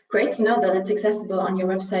 Great to know that it's accessible on your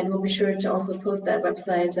website. We'll be sure to also post that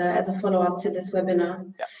website as a follow-up to this webinar.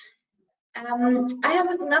 Yeah. I have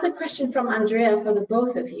another question from Andrea for the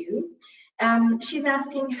both of you. She's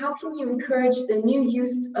asking, how can you encourage the new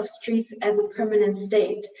use of streets as a permanent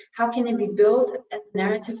state? How can it be built as a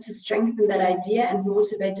narrative to strengthen that idea and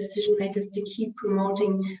motivate decision makers to keep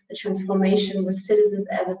promoting the transformation with citizens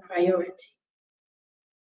as a priority?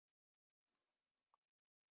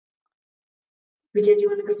 Vidhya, do you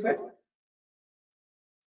want to go first?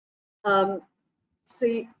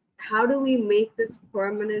 So how do we make this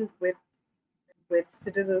permanent with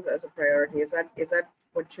citizens as a priority? Is that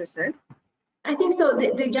what you said? I think so.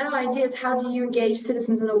 The general idea is, how do you engage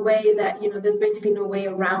citizens in a way that, you know, there's basically no way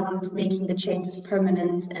around making the changes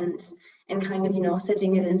permanent and kind of, you know,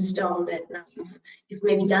 setting it in stone that now you've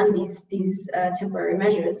maybe done these temporary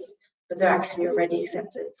measures, but they're actually already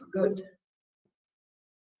accepted for good.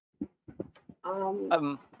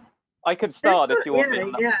 I could start if you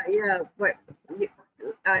want. Yeah. But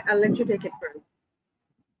I'll let you take it first.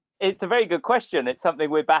 It's a very good question. It's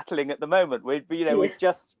something we're battling at the moment. We've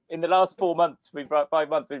just, in the last 5 months, we've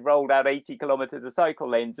rolled out 80 kilometers of cycle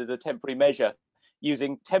lanes as a temporary measure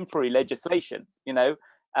using temporary legislation. You know,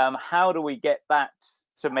 how do we get that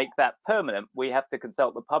to make that permanent? We have to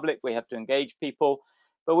consult the public, we have to engage people,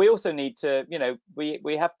 but we also need to, you know,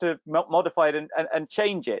 we have to modify it and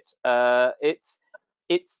change it. It's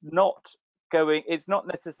not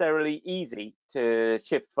necessarily easy to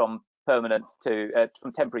shift from permanent to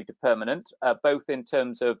from temporary to permanent, both in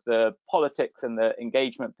terms of the politics and the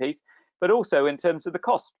engagement piece, but also in terms of the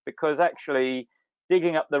cost, because actually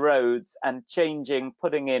digging up the roads and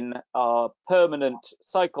putting in permanent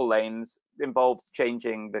cycle lanes involves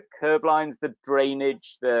changing the curb lines, the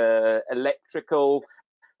drainage, the electrical,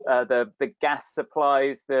 the gas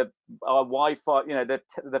supplies, our Wi-Fi,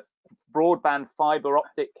 the broadband fiber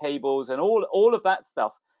optic cables, and all of that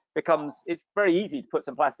stuff it's very easy to put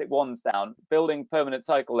some plastic wands down. Building permanent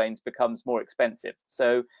cycle lanes becomes more expensive.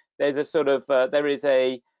 So there's a sort of there is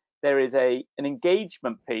an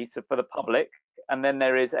engagement piece for the public, and then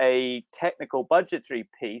there is a technical budgetary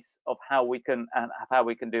piece of how we can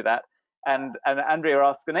do that. And Andrea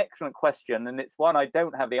asked an excellent question, and it's one I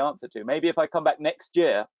don't have the answer to. Maybe if I come back next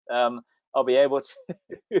year, I'll be able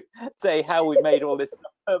to say how we've made all this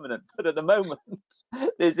stuff permanent. But at the moment,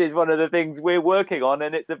 this is one of the things we're working on,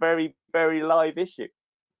 and it's a very, very live issue.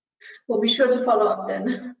 We'll be sure to follow up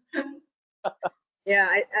then. Yeah,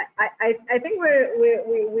 I think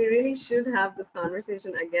we really should have this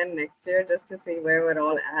conversation again next year, just to see where we're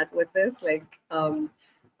all at with this. Like,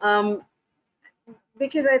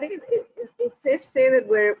 because I think it's safe to say that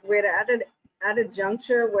we're at a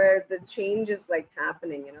juncture where the change is like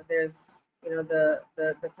happening. There's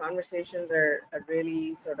the conversations are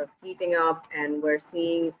really sort of heating up, and we're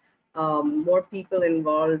seeing more people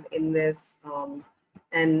involved in this,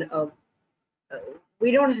 and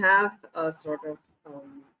we don't have a sort of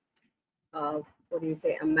what do you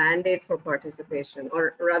say, a mandate for participation,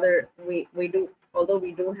 or rather we do, although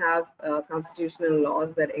we do have constitutional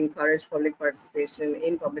laws that encourage public participation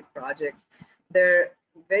in public projects, there are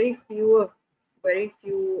very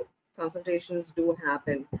few consultations do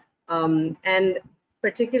happen, and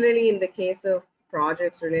particularly in the case of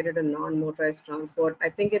projects related to non-motorized transport, I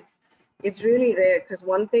think it's really rare, because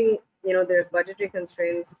one thing, there's budgetary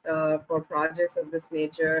constraints for projects of this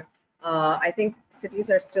nature. I think cities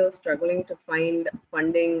are still struggling to find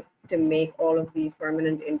funding to make all of these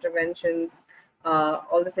permanent interventions.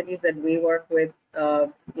 All the cities that we work with,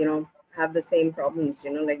 have the same problems.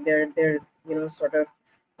 Like they're sort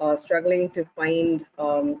of struggling to find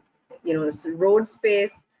road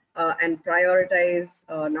space and prioritize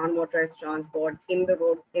non-motorized transport in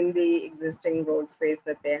the existing road space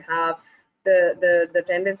that they have. The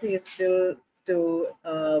tendency is still to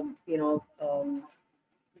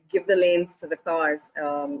give the lanes to the cars,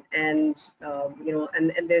 and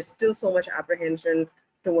there's still so much apprehension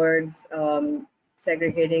towards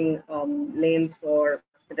segregating lanes for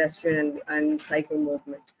pedestrian and cycle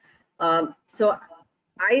movement. So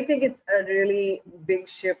I think it's a really big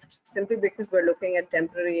shift, simply because we're looking at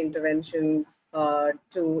temporary interventions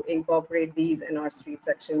to incorporate these in our street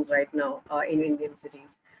sections right now in Indian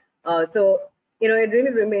cities. So it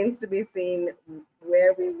really remains to be seen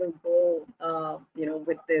where we will go,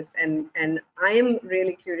 with this. And I am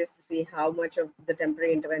really curious to see how much of the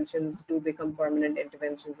temporary interventions do become permanent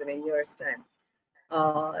interventions in a year's time.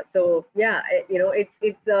 So yeah,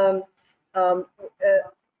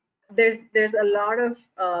 there's a lot of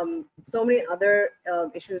so many other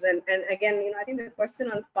issues, and again, I think the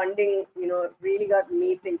question on funding, really got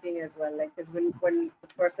me thinking as well. Like, because when the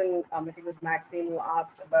person, I think it was Maxine, who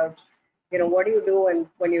asked about, what do you do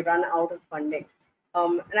when you run out of funding?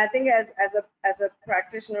 And I think as a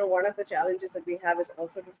practitioner, one of the challenges that we have is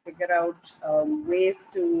also to figure out ways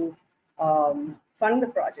to fund the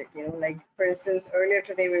project. Like, for instance, earlier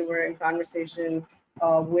today we were in conversation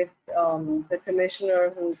with the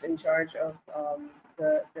commissioner who's in charge of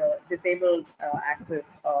the disabled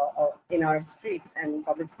access in our streets and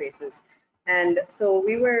public spaces. And so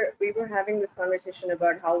we were having this conversation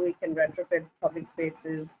about how we can retrofit public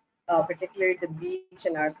spaces, particularly the beach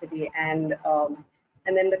in our city. And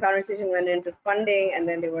then the conversation went into funding, and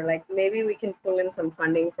then they were like, maybe we can pull in some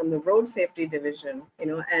funding from the road safety division,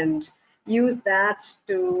 and use that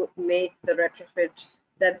to make the retrofit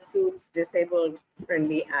that suits disabled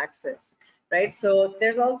friendly access, right? So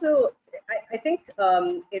there's also, I think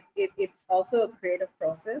it's also a creative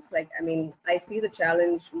process. Like, I mean, I see the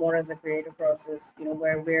challenge more as a creative process,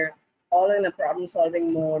 where we're all in a problem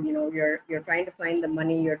solving mode. You're trying to find the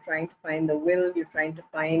money, you're trying to find the will, you're trying to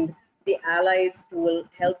find the allies who will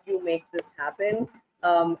help you make this happen.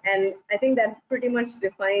 And I think that pretty much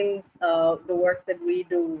defines the work that we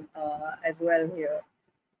do as well here.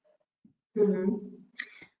 Mm-hmm.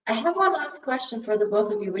 I have one last question for the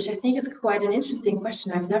both of you, which I think is quite an interesting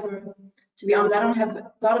question. I've never, to be honest, I don't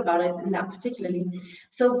have thought about it in that particularly.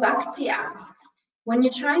 So Bhakti asks, when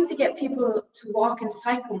you're trying to get people to walk and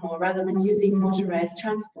cycle more rather than using motorized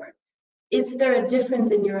transport, is there a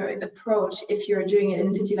difference in your approach if you're doing it in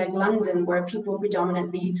a city like London, where people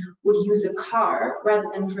predominantly would use a car, rather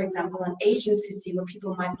than, for example, an Asian city where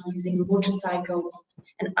people might be using motorcycles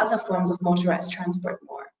and other forms of motorized transport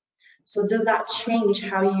more? So does that change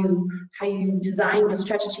how you design your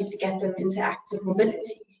strategy to get them into active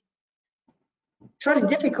mobility? It's really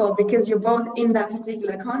difficult because you're both in that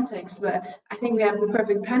particular context, but I think we have the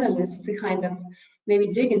perfect panelists to kind of maybe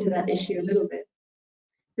dig into that issue a little bit.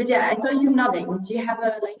 Vidhya, I saw you nodding. Do you have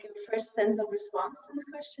a first sense of response to this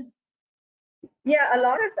question? Yeah, a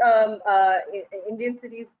lot of Indian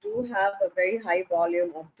cities do have a very high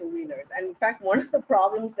volume of two-wheelers. And in fact, one of the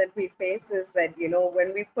problems that we face is that,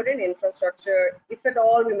 when we put in infrastructure, if at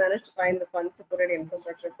all we manage to find the funds to put in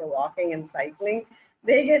infrastructure for walking and cycling,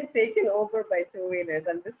 they get taken over by two-wheelers.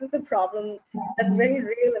 And this is the problem that's very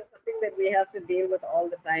real and something that we have to deal with all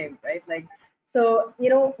the time, right? So,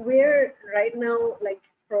 we're right now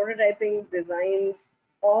prototyping designs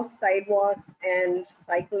of sidewalks and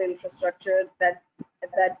cycle infrastructure that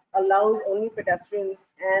allows only pedestrians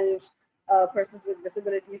and persons with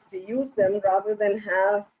disabilities to use them, rather than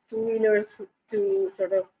have two-wheelers to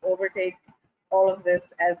sort of overtake all of this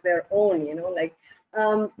as their own.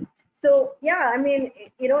 So yeah, I mean,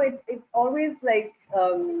 it's always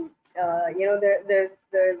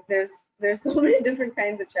there's so many different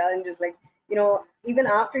kinds of challenges. Even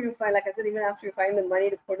after you find, like I said, even after you find the money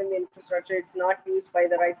to put in the infrastructure, it's not used by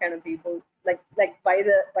the right kind of people, by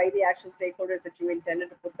the actual stakeholders that you intended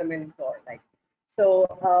to put them in for.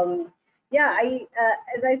 Yeah,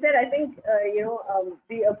 as I said, I think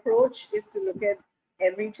the approach is to look at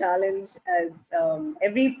every challenge as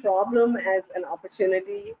every problem as an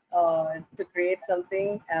opportunity to create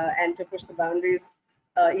something and to push the boundaries,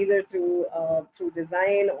 either through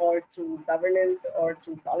design or through governance or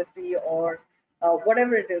through policy or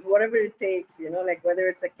whatever it is, whatever it takes, whether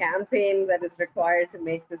it's a campaign that is required to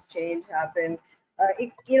make this change happen.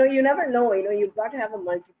 You never know, you've got to have a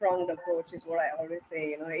multi-pronged approach, is what I always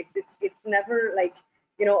say. It's never like,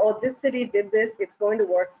 oh, this city did this, it's going to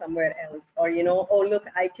work somewhere else, or oh, look,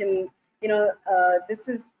 I can, this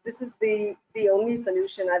is the only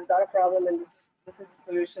solution. I've got a problem, and this is a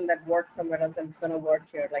solution that works somewhere else, and it's going to work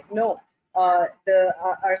here. No,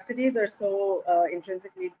 our cities are so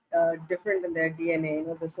intrinsically different in their DNA.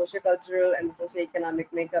 The sociocultural and the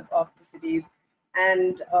socioeconomic makeup of the cities,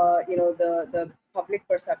 and the public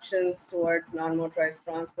perceptions towards non-motorized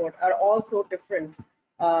transport are all so different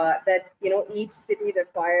that each city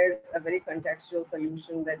requires a very contextual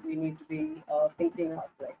solution that we need to be thinking of.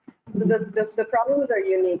 So the problems are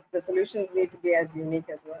unique. The solutions need to be as unique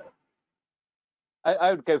as well.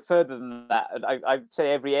 I would go further than that. I'd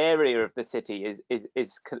say every area of the city is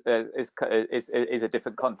a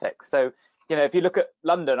different context. So if you look at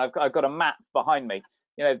London, I've got a map behind me.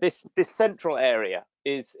 This central area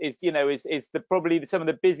is probably some of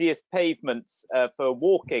the busiest pavements for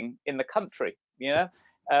walking in the country.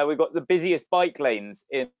 We've got the busiest bike lanes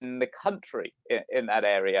in the country in that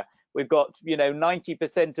area. We've got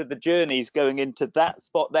 90% of the journeys going into that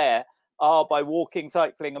spot there are by walking,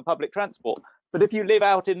 cycling, and public transport. But if you live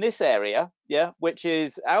out in this area, which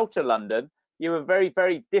is outer London, you are very,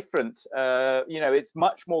 very different. It's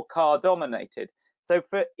much more car dominated. So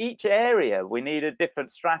for each area, we need a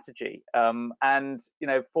different strategy. And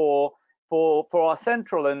for our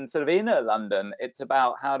central and sort of inner London, it's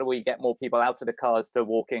about how do we get more people out of the cars to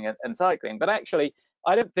walking and cycling. But actually,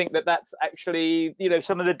 I don't think that that's actually,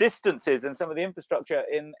 some of the distances and some of the infrastructure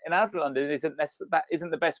in outer London isn't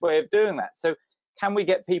the best way of doing that. So can we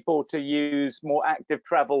get people to use more active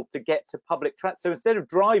travel to get to public transport? So instead of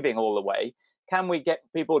driving all the way, can we get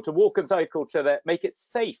people to walk and cycle make it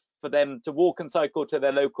safe for them to walk and cycle to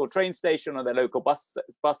their local train station or their local bus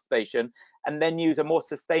station, and then use a more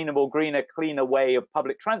sustainable, greener, cleaner way of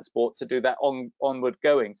public transport to do that onward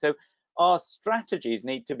going? So our strategies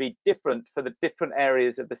need to be different for the different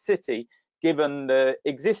areas of the city, given the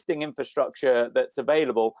existing infrastructure that's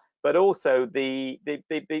available, but also the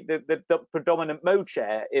predominant mode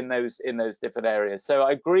share in those different areas. So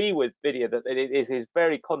I agree with Vidhya that it is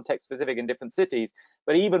very context specific in different cities,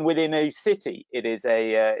 but even within a city, it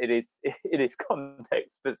is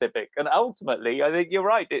context specific. And ultimately, I think you're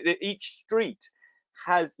right. Each street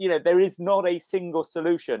has, there is not a single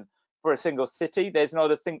solution for a single city. There's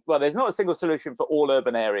not a single solution for all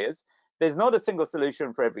urban areas. There's not a single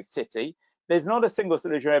solution for every city. There's not a single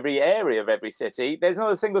solution for every area of every city. There's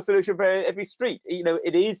not a single solution for every street.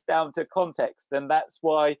 It is down to context, and that's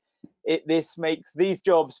why this makes these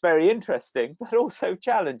jobs very interesting, but also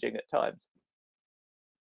challenging at times.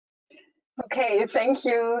 Okay, thank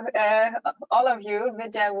you, all of you,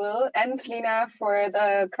 Vidya, Will, and Lina, for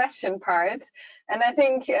the question part. And I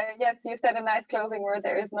think, yes, you said a nice closing word.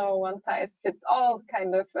 There is no one-size-fits-all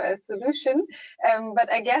kind of solution.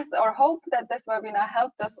 But I guess or hope that this webinar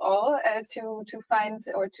helped us all to find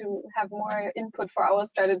or to have more input for our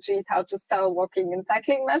strategy, how to sell walking and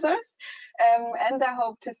cycling measures. And I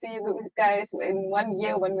hope to see you guys in 1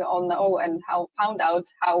 year when we all know and found out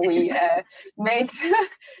how we made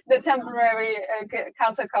the temporary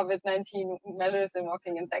counter COVID-19 measures in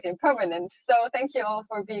walking and cycling permanent. So thank you all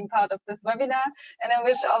for being part of this webinar, and I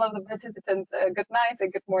wish all of the participants a good night, a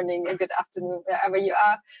good morning, a good afternoon, wherever you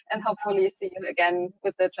are, and hopefully see you again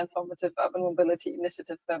with the Transformative Urban Mobility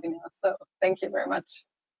Initiatives webinar. So thank you very much.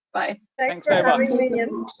 Bye. Thanks very for much. having me.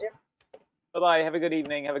 Bye-bye. Have a good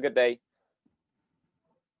evening. Have a good day.